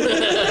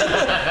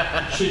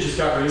 Shit just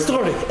got real.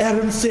 starring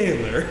Adam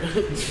Sandler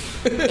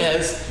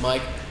As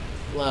Mike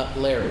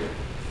Larry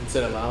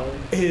instead of Lowry.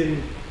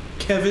 and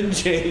Kevin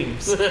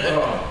James.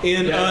 Oh.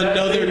 In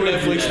another they would do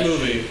Netflix that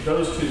movie. shit.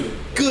 Those two.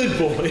 Good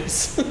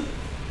Boys.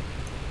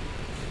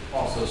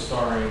 Also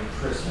starring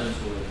Chris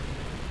Hemsworth.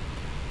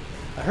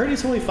 I heard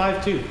he's only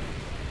 5'2".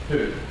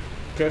 Who?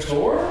 Christian.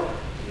 Thor?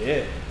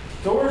 Yeah.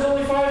 Thor's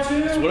only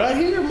 5'2"? That's what I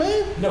hear,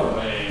 man. No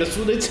way. That's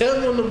what they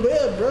tell me on the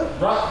web, bro.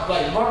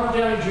 Like Robert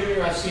Downey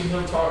Jr., I've seen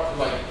him talk,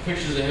 like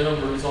pictures of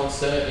him where he's on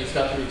set and he's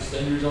got the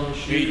extenders on his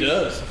shoes. He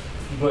does.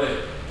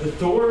 But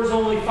Thor's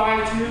only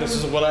 5'2"? This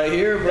is what I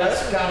hear, bro.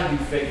 That's gotta be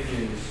fake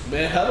news.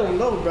 Man, I don't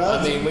know, bro.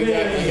 I mean, we got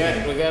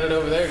it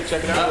over there.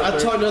 Check it out. I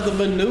talk nothing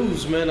but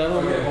news, man. I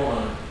don't Okay, know. hold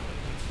on.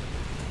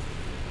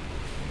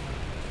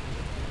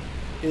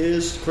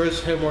 Is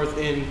Chris Hemsworth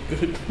in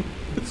Good?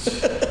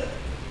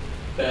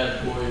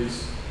 Bad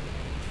Boys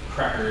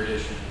Cracker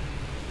Edition.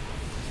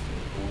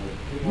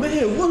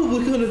 Man, what are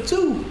we gonna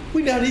do?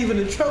 We're not even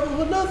in trouble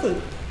with nothing.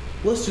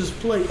 Let's just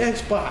play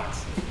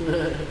Xbox.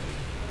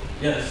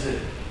 Yeah, that's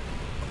it.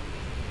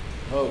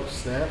 Oh,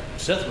 snap.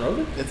 Seth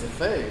Rogen? It's a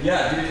thing.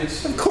 Yeah, dude,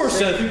 it's Of course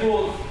same that-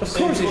 people. of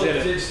same course people he's in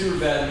that it. did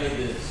Superbad made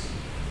this.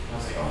 I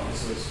was like, oh,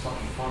 this was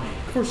fucking funny.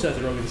 Of course, Seth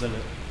Rogen's in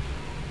it.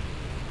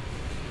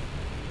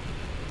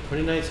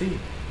 2019.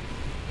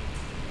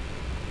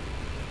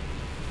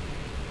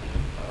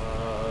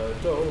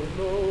 Don't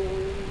know.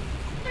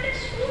 But it's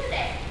school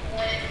day.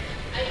 What?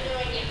 I have no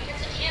idea.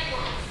 That's a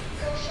tampon.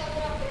 Go shove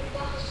it up in the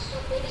box so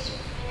babies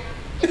will find out.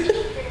 It's a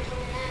better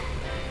than that.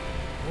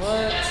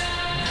 What?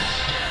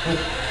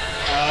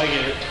 I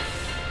get it.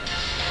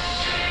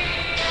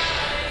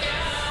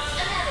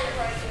 Another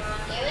person on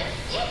David.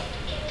 Yeah,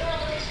 can you throw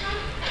this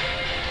time?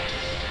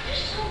 They're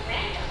so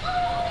random.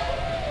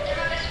 They're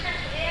my best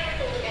friends with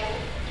everything together.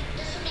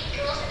 This will be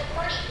girls at the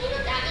party. You know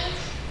what that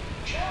means?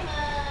 Drama.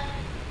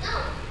 No.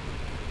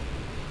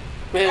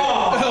 Man.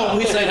 Oh,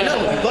 we said no.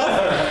 We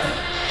love her.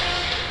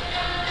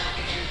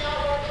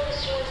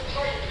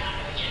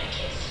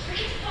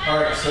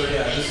 Alright, so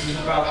yeah, this is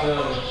about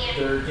them.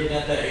 They're getting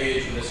at that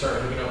age where they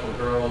start hooking up with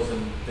girls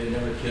and they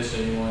never kiss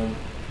anyone.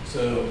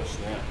 So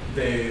Snap.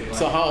 they. Like,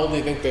 So how old do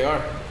you think they are? I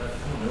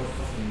don't know,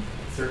 fucking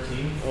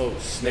 13? Oh,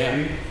 snap.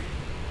 Maybe.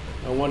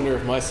 I wonder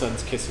if my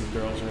son's kissing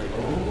girls right now.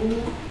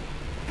 Oh.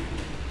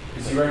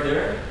 Is he right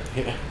there?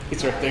 Yeah,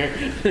 he's right there.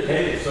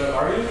 Hey, so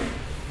are you?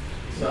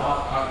 So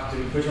do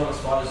we put you on the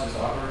spot? Is this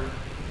awkward?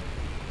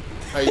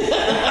 Are you,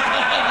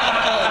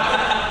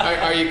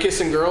 are you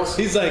kissing girls?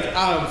 He's like,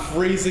 I'm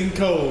freezing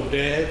cold,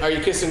 Dad. Are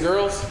you kissing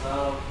girls?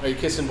 No. Are you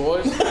kissing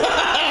boys?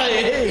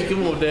 Hey,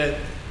 come on, Dad.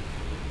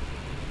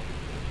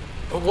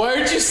 Why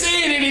aren't you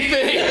saying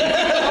anything?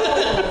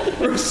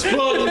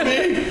 Respond to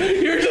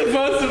me. You're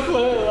supposed to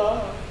play it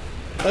off.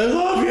 I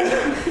love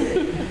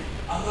you.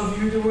 I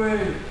love you either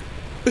way.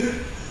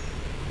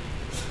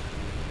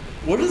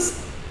 What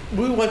is?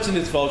 We were watching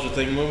this vulture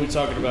thing when we were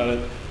talking about it.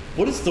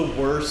 What is the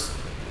worst?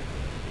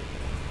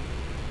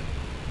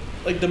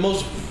 Like the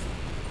most.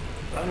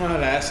 I don't know how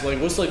to ask. Like,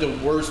 what's like the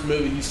worst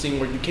movie you've seen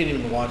where you can't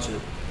even watch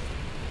it?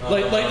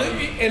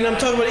 And I'm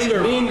talking about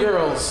either. Mean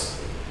Girls.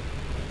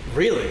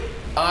 Really?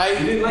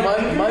 didn't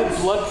like Mean My Girls?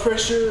 blood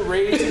pressure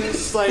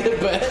raises like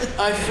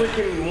I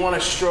freaking want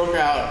to stroke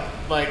out.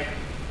 Like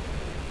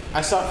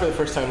I saw it for the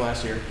first time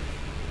last year.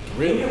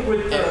 Really?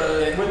 With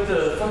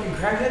the fucking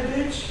crackhead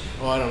bitch?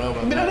 Oh, I don't know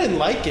about I mean, that. I didn't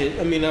like it.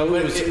 I mean, it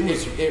was.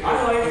 It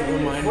I like it.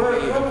 reminded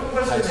What- me what- of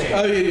what's high her school. name?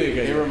 Oh yeah,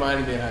 yeah, It yeah.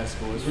 reminded me of high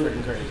school. It was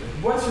freaking crazy.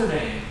 What's her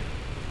name?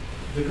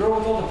 The girl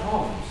with all the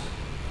problems.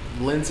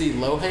 Lindsay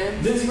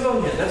Lohan? Lindsay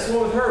Lohan. That's the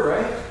one with her,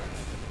 right?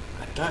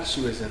 I thought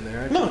she was in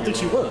there. No, I think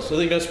she was. I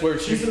think that's where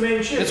she. She's the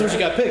main chick. That's where she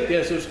right? got picked.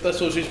 Yeah, so that's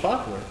where she's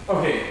popular.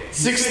 Okay.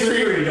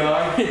 6'3",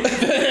 dog.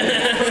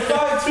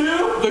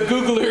 5'2"? The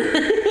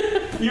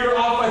Googler. You're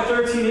off by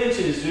 13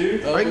 inches,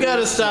 dude. I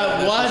gotta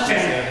stop watching.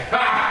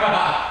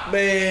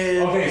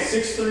 Man. Okay,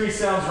 6'3"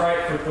 sounds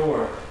right for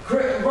Thor.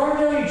 Robert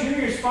Downey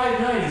Jr. is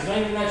 5'9". He's not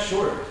even that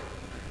short.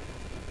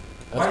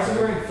 Why is he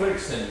wearing foot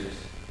extenders?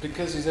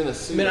 Because he's in a I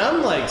suit. mean,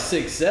 I'm like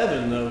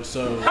 6'7" though,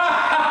 so.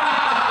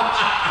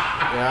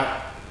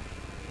 Yeah.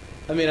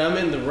 I mean, I'm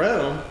in the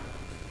realm.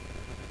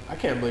 I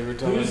can't believe we're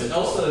talking Who's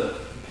Elsa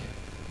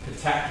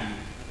Pataki?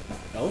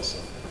 Elsa.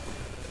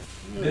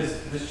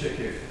 This chick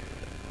here.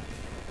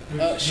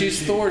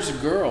 She's Thor's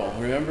girl,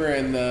 remember?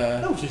 In the.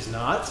 No, she's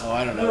not. Oh,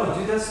 I don't know. No,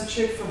 dude, that's the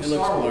chick from It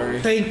looks Star blurry.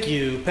 Wars. Thank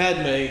you,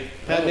 Padme.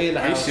 Padme in the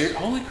Are you house. serious?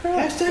 Holy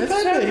crap. Hashtag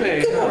That's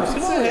Padme. Come on, That's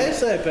come on. it.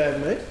 Hashtag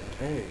Padme.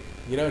 Hey,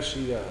 you know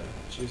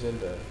she's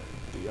into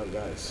the young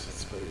guys.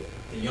 It's pretty good.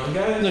 The young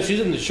guy? No, she's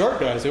in the short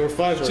guys. They were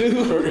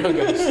 5'2". Short young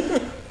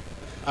guys.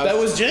 That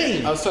was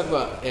Jane. I was talking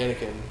about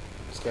Anakin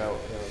Scout,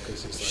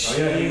 because he's Oh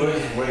yeah, he looks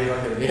way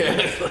younger than me.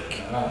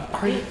 yeah.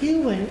 Are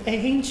you an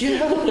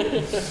angel?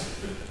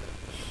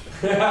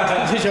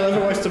 Did y'all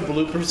ever watch the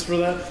bloopers for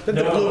that? The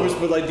No. bloopers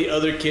were like the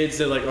other kids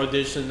that like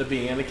auditioned to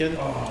be Anakin.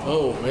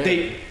 Oh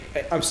man,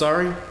 I'm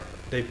sorry,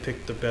 they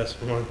picked the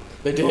best one.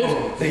 they did.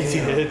 Oh, They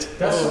damn. did.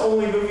 That's the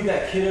only movie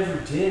that kid ever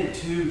did,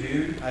 too,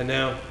 dude. I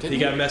know. Didn't He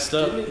got he- messed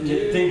up.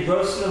 They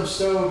roasted him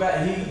so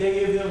bad. They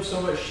gave him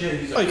so much shit.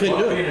 He's Oh, like, he couldn't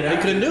do "Fuck being it. an He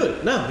actor." couldn't do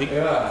it. No,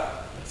 Yeah.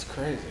 That's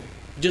crazy.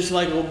 just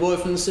like old boy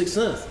from the Sixth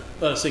Sense.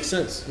 Sixth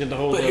Sense. In the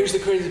whole. But here's the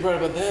crazy part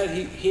about that.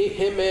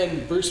 Him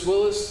and Bruce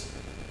Willis.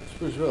 It's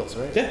Bruce Willis,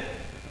 right? yeah.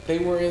 They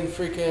were in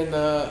freaking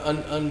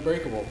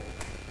Unbreakable.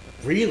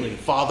 Really?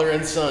 Father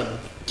and son.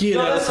 Get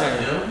No, out that's of not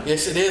town. him.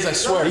 Yes, it is. I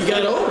swear. He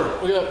got older.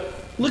 Look up.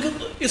 Look at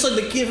it's like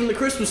the kid from the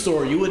Christmas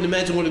Story. You wouldn't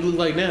imagine what it looked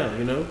like now,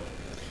 you know?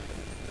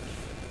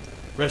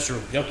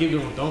 Restroom. Y'all keep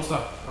going. Don't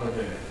stop.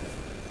 Okay.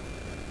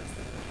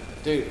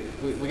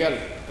 Dude, we got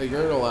a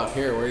urinal out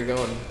here. Where are you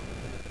going?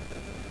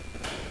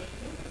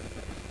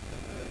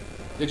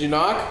 Did you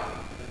knock?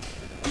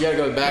 You gotta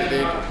go back,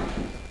 dude.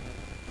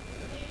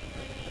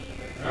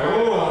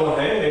 Oh,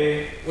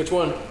 hey. Which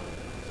one?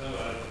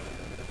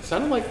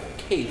 Sounded like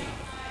Katie.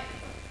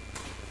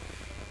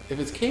 If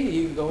it's Katie,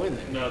 you can go in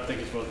there. No, I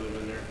think it's both of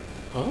them in there.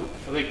 Huh?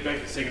 I think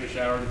Becky's taking a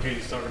shower and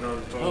Katie's talking on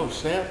the phone. Oh,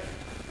 snap.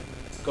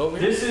 Go over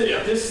here. This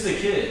is the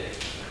kid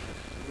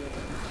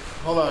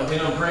Hold on. in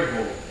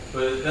Unbreakable,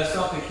 but that's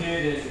not the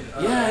kid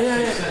in Yeah.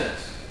 Sixth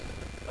Sense.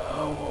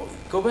 Oh, well,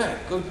 go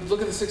back. Go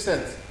look at the Sixth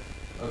Sense.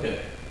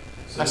 Okay.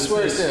 So I this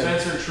swear is it's him.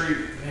 Spencer Treat.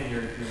 Man,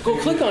 you're Go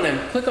click on him.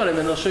 Click on him,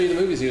 and they'll show you the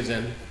movies he was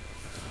in.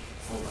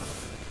 Hold on.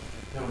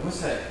 No, what's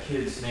that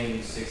kid's name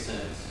in Sixth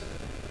Sense?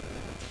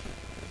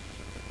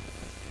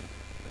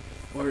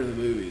 Where are the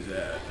movies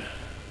at?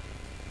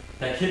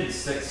 That kid in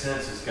Sixth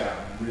Sense has got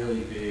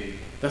really big.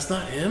 That's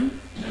not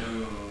him.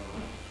 No.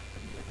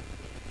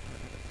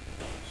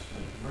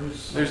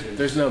 Where's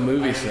There's no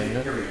movies thing.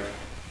 Here Huh? we go.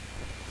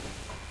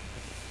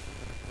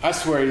 I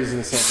swear he's in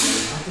the same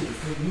I movie. think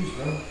you're fake news,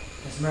 bro.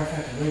 As a matter of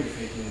fact, I know you're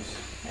fake news.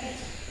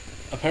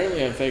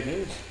 Apparently, I'm fake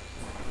news.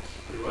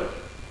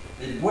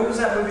 What was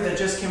that movie that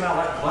just came out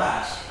like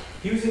Glass?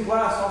 He was in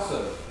Glass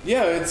also.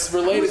 Yeah, it's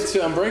related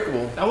to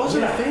Unbreakable. I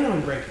wasn't Yeah. a fan of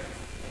Unbreakable.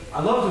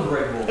 I loved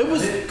Unbreakable. It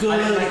was I didn't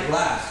good. like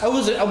Glass. I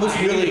was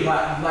hated really.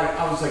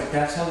 I was like,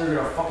 that's how they're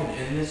gonna fucking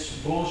end this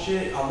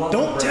bullshit. I love.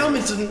 Don't tell me.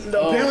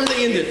 Apparently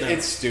they ended now.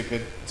 It's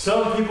stupid.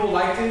 Some people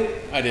liked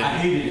it. I didn't. I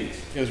hated it.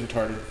 It was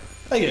retarded.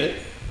 I get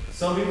it.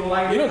 Some people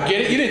liked it. You don't I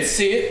get it. hated You didn't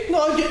see it. No,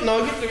 I get.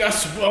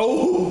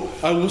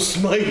 I will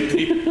smite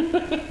thee.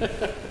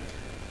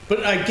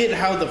 But I get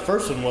how the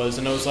first one was,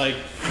 and I was like,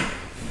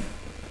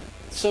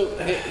 So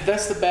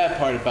that's the bad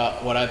part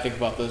about what I think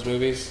about those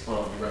movies.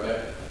 Hold on, be right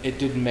back. It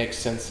didn't make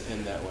sense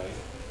in that way.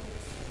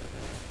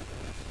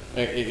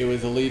 It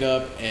was a lead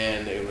up,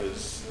 and it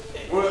was.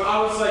 Well,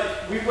 I was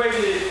like, we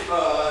waited,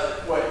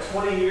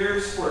 20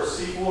 years for a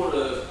sequel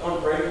to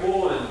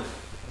Unbreakable, and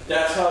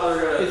that's how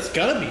they're gonna. It's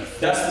gotta be.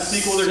 That's the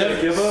sequel they're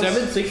gonna give us?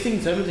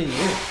 17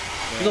 years.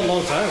 It's a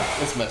long time.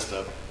 It's messed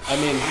up. I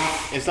mean,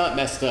 it's not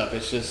messed up.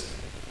 It's just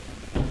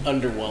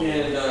underwhelming.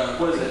 And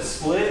what is it?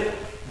 Split.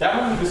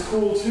 That movie was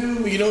cool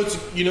too. You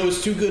know,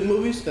 it's two good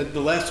movies. That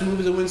the last two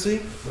movies I went to see,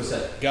 What's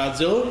that?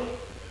 Godzilla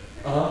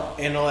Uh-huh.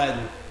 and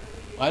Aladdin.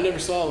 I never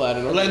saw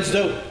Aladdin. Aladdin's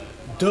dope.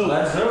 Dope.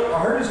 That's dope. I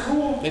heard it's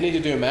cool. They need to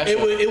do a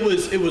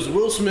mashup. It was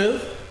Will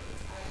Smith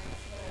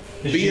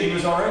The Being- genie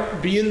was alright.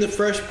 being the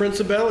Fresh Prince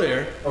of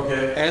Bel-Air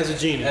Okay. as a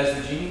genie. As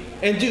the genie.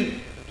 And dude,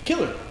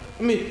 killer.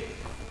 I mean,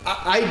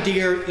 I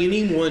dare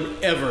anyone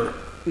ever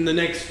in the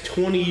next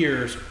 20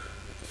 years,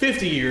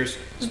 50 years,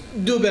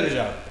 just do a better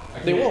job.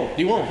 They won't.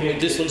 You won't.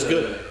 It just looks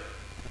good.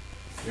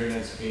 Your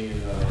internet's being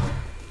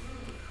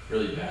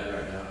really bad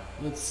right now.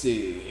 Let's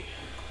see.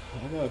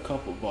 I got a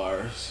couple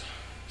bars.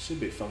 Should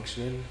be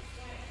functioning.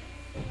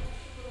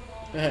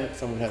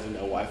 Someone has no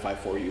Wi-Fi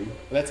for you.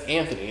 That's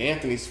Anthony.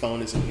 Anthony's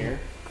phone isn't here.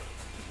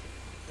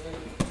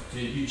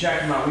 You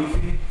checking my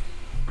Wi-Fi?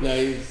 No,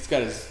 he's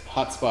got his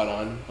hotspot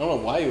on. I don't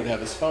know why he would have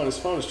his phone. His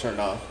phone is turned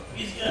off.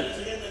 He's got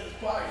his hand in his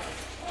pocket.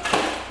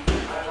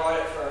 I brought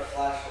it for a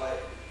flashlight,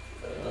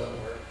 but it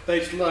doesn't work.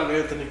 Thanks a lot,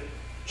 Anthony.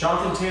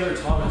 Jonathan Taylor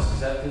Thomas, is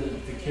that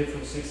the kid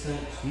from Sixth Sense?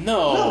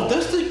 No, No,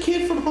 that's the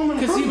kid from Home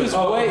because he was Improvement.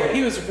 Oh, okay.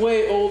 he was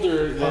way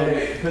older than.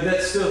 Okay, but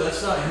that's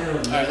not him.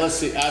 All right, let's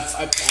see.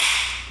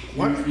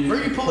 Where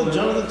are you pulling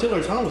Jonathan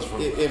Taylor Thomas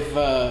from? If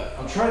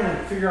I'm trying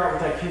to figure out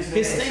what that kid's name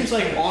is. His name's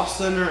like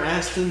Austin or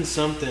Aston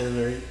something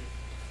or.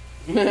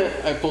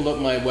 I pulled up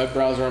my web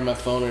browser on my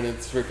phone and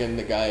it's freaking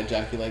the guy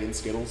ejaculating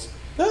Skittles.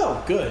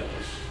 Oh, good.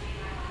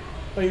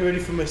 Are you ready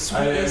for my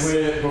sweetness?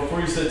 Before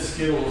you said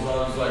Skittles,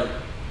 I was like,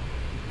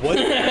 What?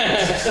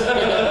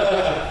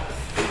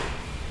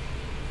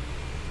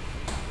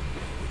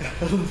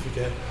 I love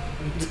you, Dad.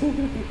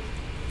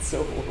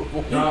 So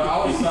horrible. no,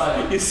 I was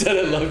like, You said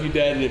I love you,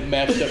 Dad, and it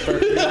matched up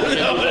perfectly.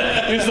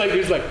 He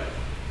was like,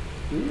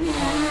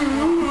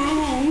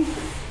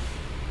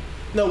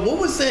 No, what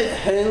was that?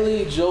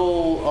 Haley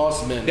Joel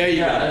Osment. There you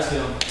yeah, go. that's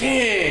him.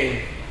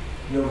 Dang,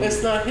 You owe me-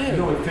 that's not You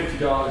him. owe me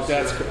 $50.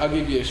 That's. sir. I'll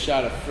give you a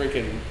shot of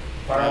freaking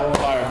Fireball.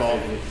 Fireball.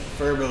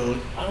 Furbo.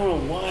 I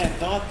don't know why I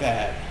thought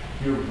that.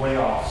 You're way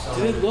off. Son.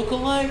 Did it look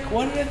alike?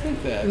 Why did I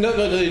think that? No,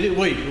 they did.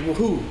 Wait,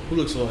 who? Who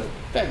looks like?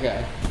 That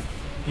guy.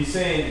 He's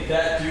saying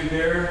that dude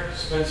there,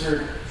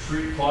 Spencer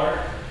Treat Clark.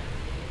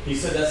 He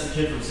said that's the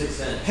kid from Sixth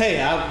Sense. Hey,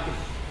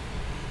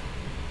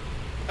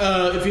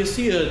 if you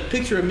see a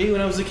picture of me when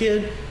I was a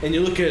kid and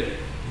you look at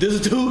this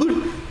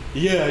dude,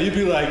 yeah, you'd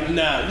be like,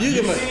 nah, you You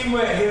get my. seen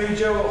what Haley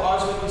Joel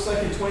Osment looks like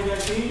in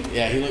 2019?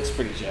 Yeah, he looks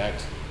pretty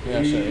jacked. Yeah,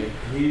 I'll show you.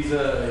 He's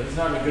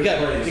not in a good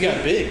place. He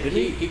got big, didn't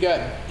he?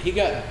 He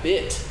got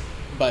bit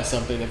by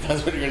something. If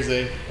that's what you're gonna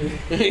say.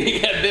 He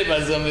got bit by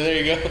something.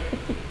 There you go.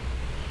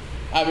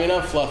 I mean,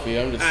 I'm fluffy.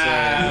 I'm just saying.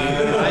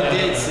 I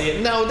did see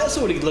it. No, that's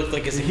what he looked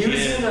like as a He kid. was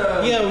in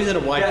yeah, he was in a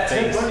white that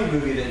Ted face. Bundy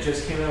movie that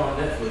just came out on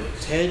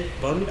Netflix. Ted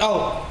Bundy?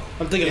 Oh,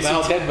 I'm thinking Is of he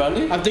Al. Ted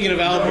Bundy? I'm thinking of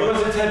No, he Albert.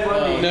 wasn't Ted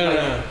Bundy.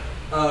 No.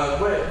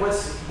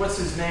 What's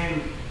his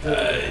name?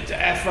 Zac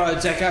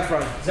Efron. Zac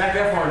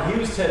Efron. He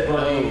was Ted Oh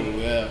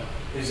Bundy. yeah.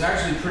 He's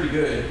actually pretty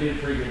good. He did a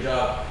pretty good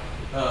job.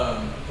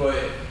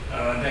 But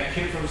that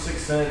kid from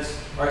Sixth Sense.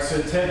 All right,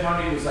 so Ted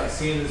Bundy was like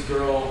seeing this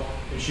girl,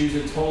 and she was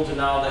in total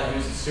denial that he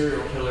was a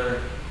serial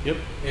killer. Yep.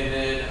 And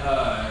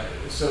then,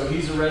 so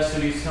he's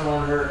arrested. He's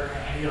telling her,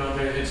 you know,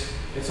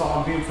 it's all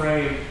I'm being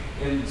framed.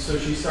 And so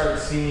she started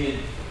seeing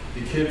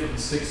the kid from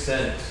Sixth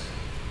Sense.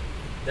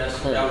 That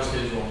was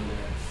his role in there.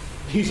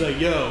 He's like,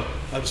 yo,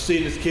 I'm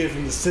seeing this kid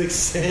from the Sixth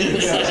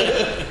Sense.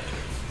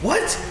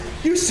 What?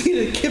 You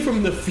seen a kid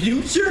from the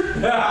future?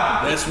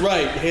 That's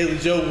right. Haley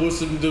Joel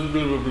Wilson. Blah,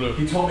 blah, blah, blah.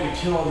 He told me to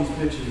kill all these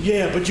bitches.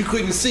 Yeah, but you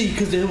couldn't see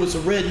because there was a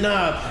red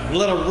knob, a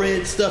lot of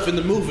red stuff in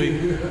the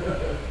movie.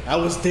 I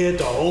was dead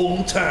the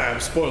whole time.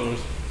 Spoilers.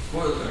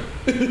 Spoiler.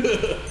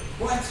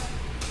 What?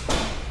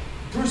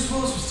 Bruce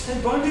Willis was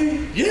Ted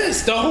Bundy?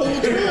 Yes, the whole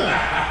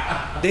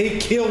time. They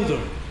killed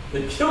him.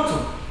 They killed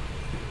him.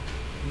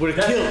 Would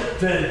have killed.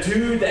 The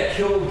dude that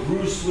killed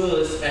Bruce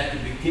Willis at the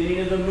beginning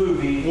of the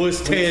movie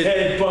Was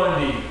Ted-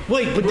 Bundy.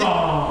 Wait, but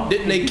Wrong.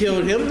 didn't they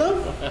kill him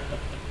though?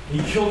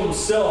 He killed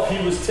himself.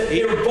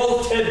 They were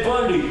both Ted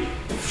Bundy.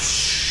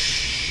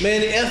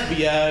 Man, the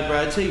FBI,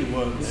 bro. I tell you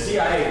what, The man.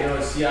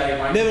 CIA, CIA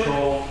mind Never-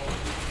 control.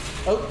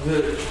 Oh.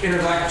 The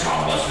intergalactic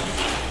child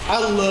molester. I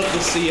love the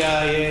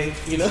CIA.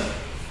 You know.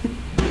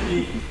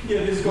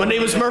 Yeah, this is My going-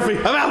 name is Murphy.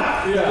 I'm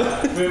out.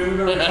 Yeah, we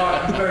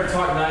better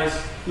talk nice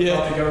Yeah.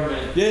 about the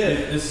government.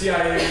 Yeah. The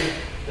CIA,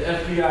 the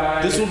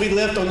FBI. This will be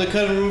left on the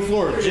cutting room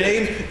floor.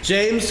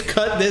 James,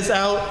 cut this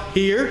out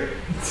here.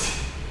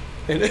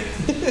 And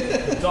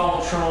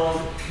Donald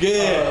Trump.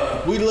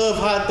 yeah, we love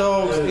hot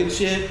dogs and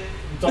shit.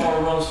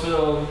 Donald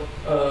Rumsfeld.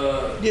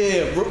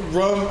 Yeah,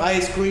 rum,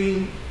 ice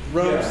cream,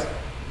 rums, Yeah.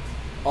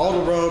 all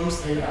the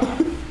rums.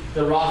 Yeah.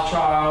 The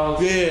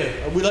Rothschilds.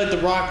 Yeah, we like The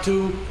Rock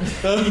too.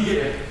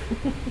 Yeah.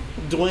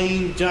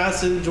 Dwayne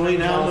Johnson, Dwayne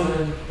Allen.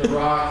 Johnson, The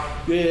Rock.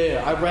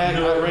 Yeah, Iran.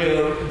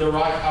 The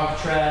Rock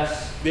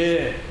Alcatraz.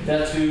 Yeah,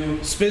 That too.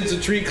 Spencer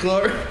Tree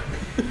Clark.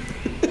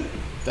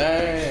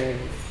 Dang.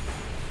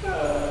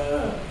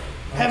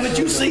 Haven't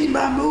you seen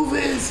my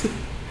movies?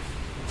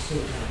 So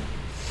dumb.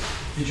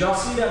 Did y'all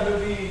see that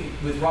movie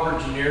with Robert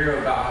De Niro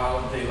about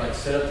how they like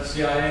set up the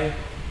CIA?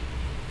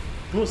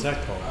 What was that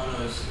I called? don't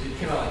know. It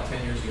came out like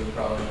 10 years ago,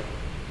 probably.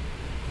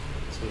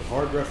 It's a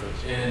hard reference.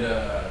 And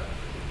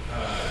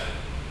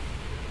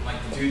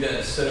like the dude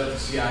that set up the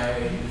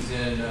CIA,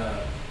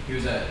 he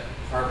was at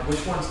Harvard.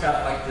 Which one's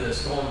got like the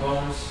skull and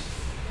bones?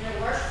 And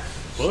it worked.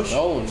 Bush?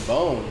 Bones.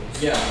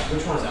 Yeah,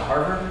 which one is that?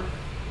 Harvard?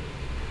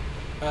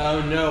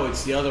 Oh no,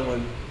 it's the other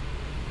one.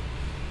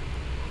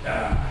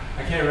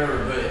 I can't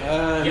remember, but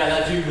yeah,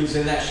 that dude was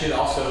in that shit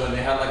also, and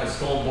they had like a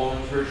skull and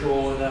bones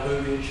ritual in that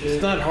movie and shit.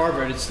 It's not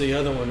Harvard. It's the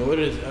other one. What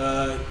is?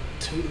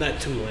 Not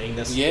Tulane.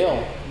 That's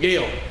Yale.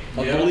 Yale.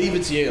 I Yale? believe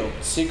it's Yale.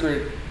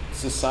 Secret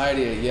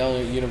society at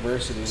Yale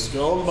University.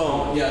 Skull and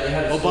Bone. Yeah, they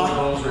had a skull and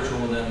Obama. bones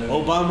ritual in that movie.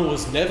 Obama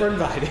was never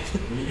invited.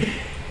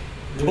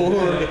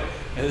 Poor,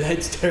 and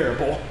that's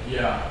terrible.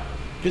 Yeah.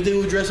 Because they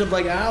would dress up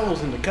like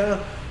owls in the car.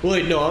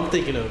 Wait, no, I'm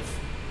thinking of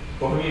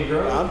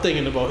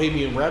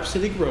Bohemian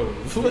Rhapsody Grove.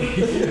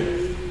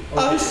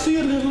 I see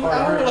a little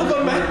owl of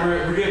a man.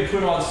 We're getting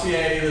put on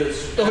CIA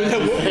list. Oh,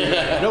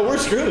 yeah, no, we're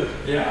screwed.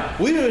 Yeah.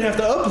 We don't even have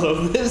to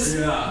upload this.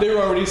 Yeah. They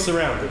were already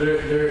surrounded.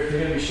 They're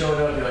gonna be showing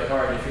up and be like, all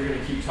right, if you're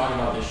gonna keep talking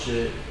about this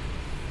shit,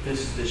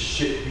 this is the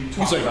shit you talk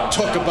He's like, about.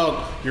 talk now."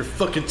 about your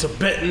fucking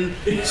Tibetan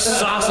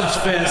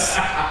sausage fest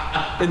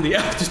and the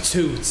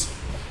altitudes.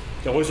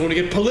 You always want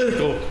to get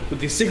political with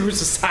these secret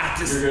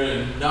societies.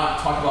 You're gonna not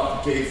talk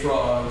about the gay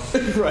frogs.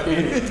 Right,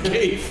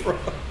 gay frog.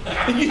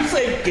 You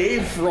say gay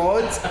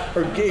frauds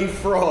or gay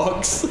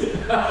frogs?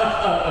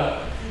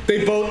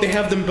 They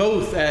have them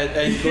both at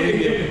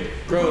Bohemian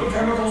Grove.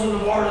 Chemicals in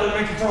the water that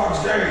make the frogs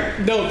gay.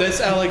 No,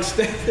 that's Alex.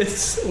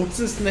 That's, what's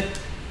his name?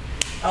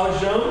 Alex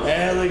Jones?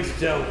 Alex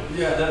Jones.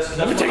 Yeah, that's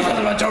Let me tell you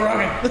something about Joe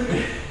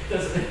Rogan.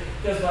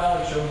 that's my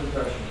Alex Jones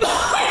impression.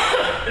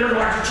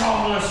 Intergalactic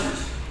child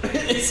molesters.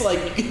 It's like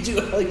you can do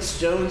Alex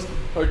Jones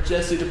or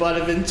Jesse the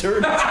Body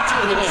Ventura.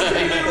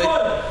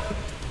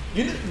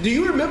 Do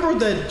you remember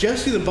that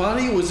Jesse the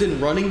Body was in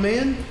Running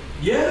Man?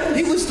 Yes.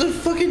 He was the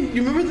fucking.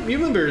 You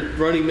remember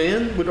Running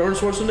Man with Arnold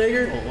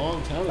Schwarzenegger? A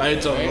long time ago.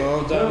 It's a right?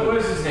 long time. What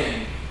is his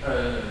name?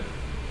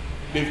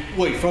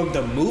 Wait, from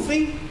the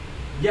movie?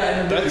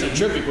 Yeah, in the That's a movie.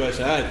 tricky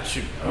question.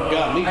 You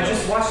got me. I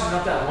just watched it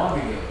not that long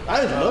ago.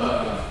 I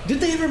love it. Did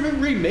they ever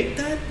remake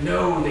that?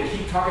 No, they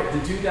keep talking.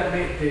 The dude that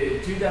made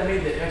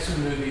the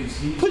X-Men movies.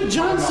 He Put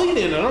John Cena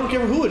in. I don't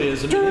care who it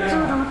is. I mean,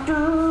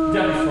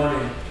 That'd be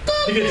funny.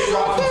 He gets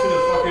dropped into the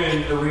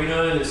fucking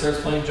arena and it starts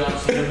playing John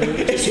Cena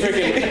movies.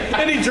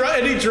 and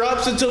he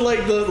drops into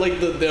like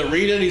the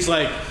arena and he's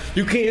like,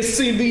 you can't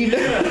see me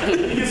now.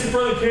 He gets in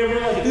front of the camera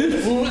like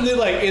this. And then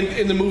like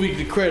in the movie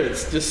the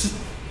credits just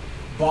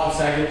Bob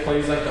Saget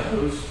plays like the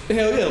host.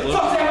 hell yeah. Look.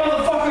 Fuck that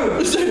motherfucker!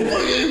 It's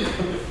like,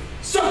 fucking-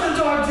 Suck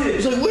the dog dick!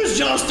 it's like, where's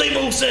John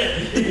Stamos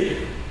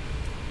at?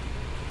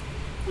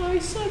 I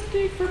suck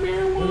dick for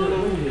marijuana.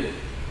 What is it?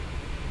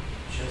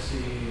 Jesse.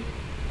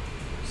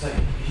 It's like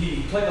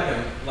he played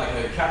like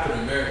a Captain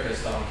America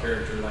style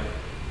character, like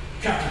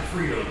Captain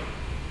Freedom.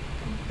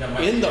 That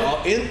might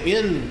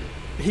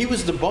He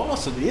was the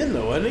boss at the end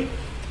though, wasn't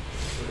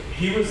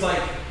he? He was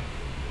like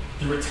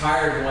the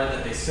retired one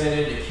that they sent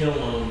in to kill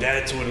him.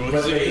 That's what it was.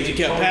 But they Because he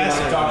kept totally,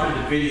 passing. like,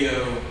 doctored the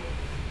video.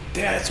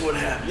 That's what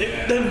happened.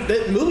 Yeah.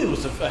 That movie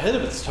was ahead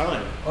of its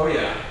time. Oh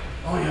yeah,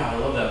 I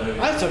love that movie.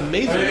 That's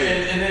amazing.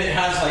 And then it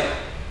has like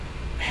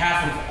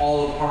half of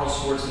all of Arnold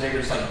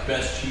Schwarzenegger's like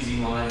best cheesy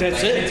lines. That's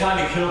like, it.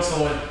 Anytime he killed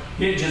someone,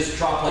 he didn't just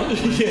drop like one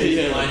Yeah, cheesy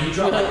yeah. line. He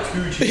dropped like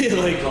two cheesy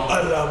Yeah, like,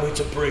 lines. allow me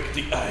to break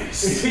the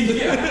ice.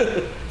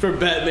 Yeah. For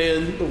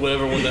Batman,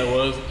 whatever one that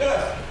was.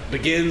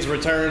 Begins,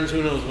 returns,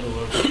 who knows what it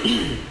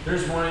was.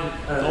 There's one.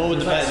 Oh, with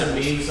There's the like some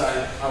Batman. memes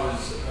I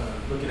was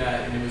looking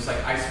at, and it was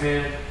like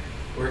Iceman,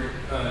 or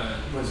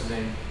what's his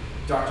name,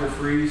 Dr.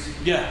 Freeze,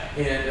 Yeah.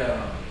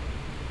 and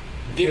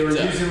they were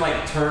using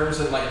like terms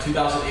in like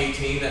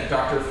 2018 that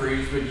Dr.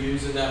 Freeze would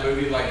use in that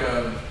movie, like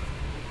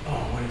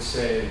what did it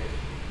say?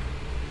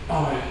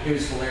 Oh, it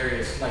was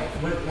hilarious. Like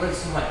what's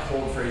some like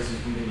cold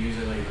phrases we've been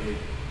using lately?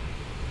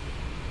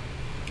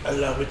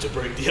 Allow me to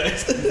break the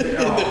ice.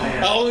 Oh,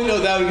 man. I only know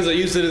that because I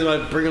used it in my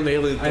Bring 'em the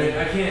Alien I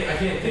thing.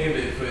 can't think of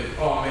it,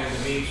 but oh man,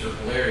 the memes are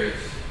hilarious.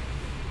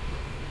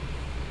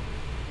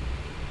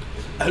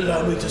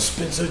 Allow me to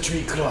Spencer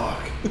Tree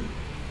Clark.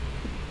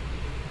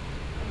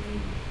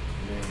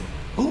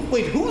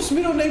 Whose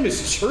middle name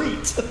is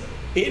Treat? That's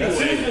his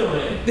Anyway, middle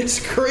name.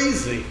 that's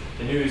crazy.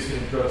 I knew he was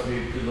going to grow up to be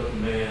a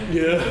good-looking man.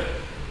 Yeah.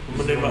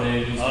 His middle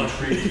name is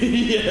Treat.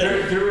 Yeah.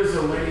 There was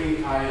a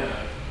lady I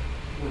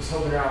was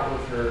helping out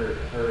with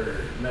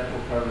her medical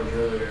coverage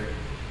earlier,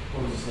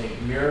 what was his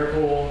name?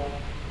 Miracle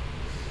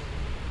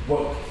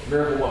Woke.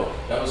 Miracle Woke.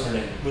 That was her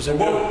name. Was her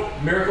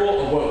Awoke.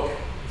 Miracle Awoke.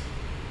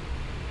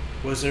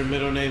 Was their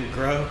middle name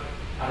Grow?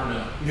 I don't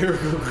know.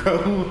 Miracle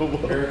Grow.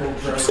 Miracle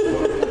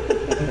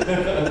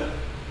Awoke.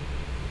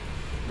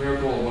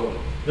 Miracle Awoke.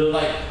 They're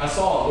like, I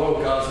saw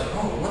Awoke, I was like,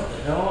 oh, what the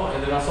hell?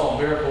 And then I saw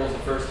Miracle as the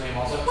first name. I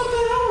was like, what the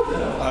hell? What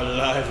the hell?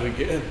 Alive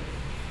again.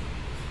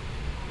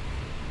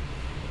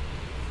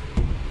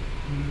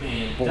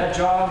 Man, that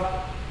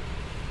job,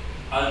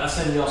 I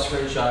send y'all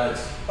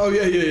screenshots. Oh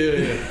yeah.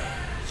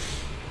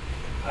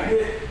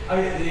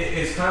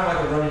 It's kind of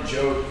like a running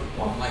joke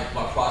on like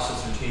my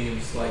processor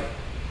teams. Like,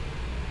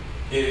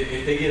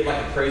 if they get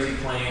like a crazy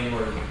claim,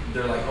 or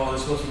they're like, oh,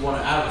 this must be one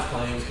of Adam's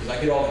claims, because I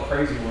get all the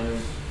crazy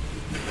ones.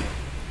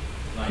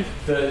 Like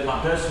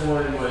my best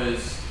one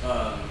was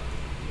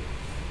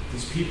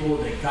these people,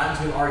 they got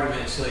into an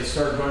argument, so they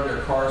started running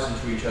their cars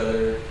into each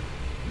other.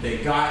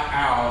 They got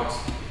out.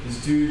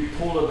 This dude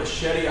pulled a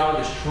machete out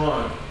of his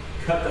trunk,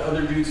 cut the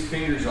other dude's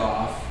fingers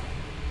off,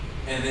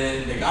 and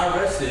then they got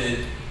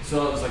arrested.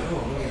 So I was like,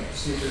 oh, let me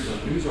see if there's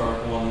a news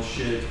article on this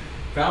shit.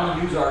 Found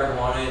a news article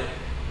on it.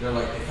 They're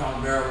like, they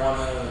found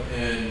marijuana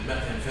and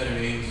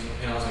methamphetamines.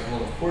 And I was like,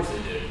 well, of course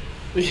they did.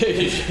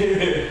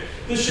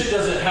 This shit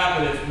doesn't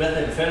happen if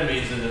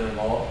methamphetamines isn't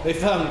involved. They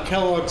found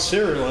Kellogg's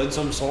cereal and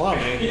some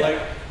salami. Yeah. Like,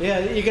 yeah,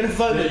 you're gonna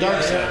find the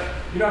dark side.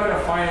 You're not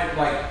gonna find it,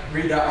 like,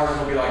 read that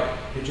article and be like,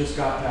 they just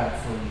got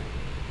back from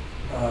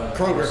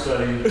Kroger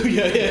study.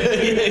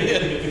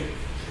 yeah.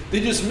 They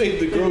just made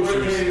the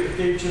groceries.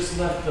 They just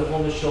left the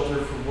homeless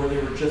shelter from where they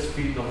were just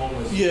feeding the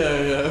homeless.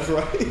 Yeah,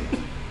 right.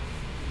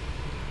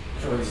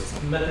 So it's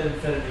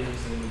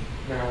methamphetamines and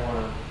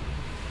marijuana.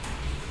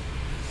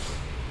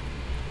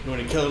 You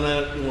want to kill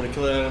that? You want to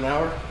kill it in an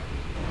hour?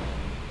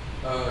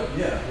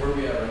 Yeah. Where are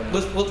we at right now?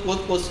 Let's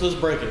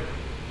break it.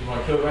 You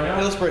want to kill it right now?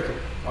 Yeah, let's break it.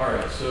 All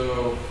right.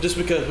 So. Just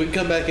because we can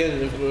come back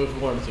in if we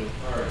wanted to.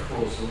 All right.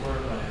 Cool. So where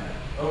am I at?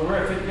 Oh, we're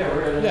at 50. Yeah,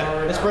 we're at an hour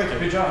right let's now. break it.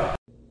 Good job.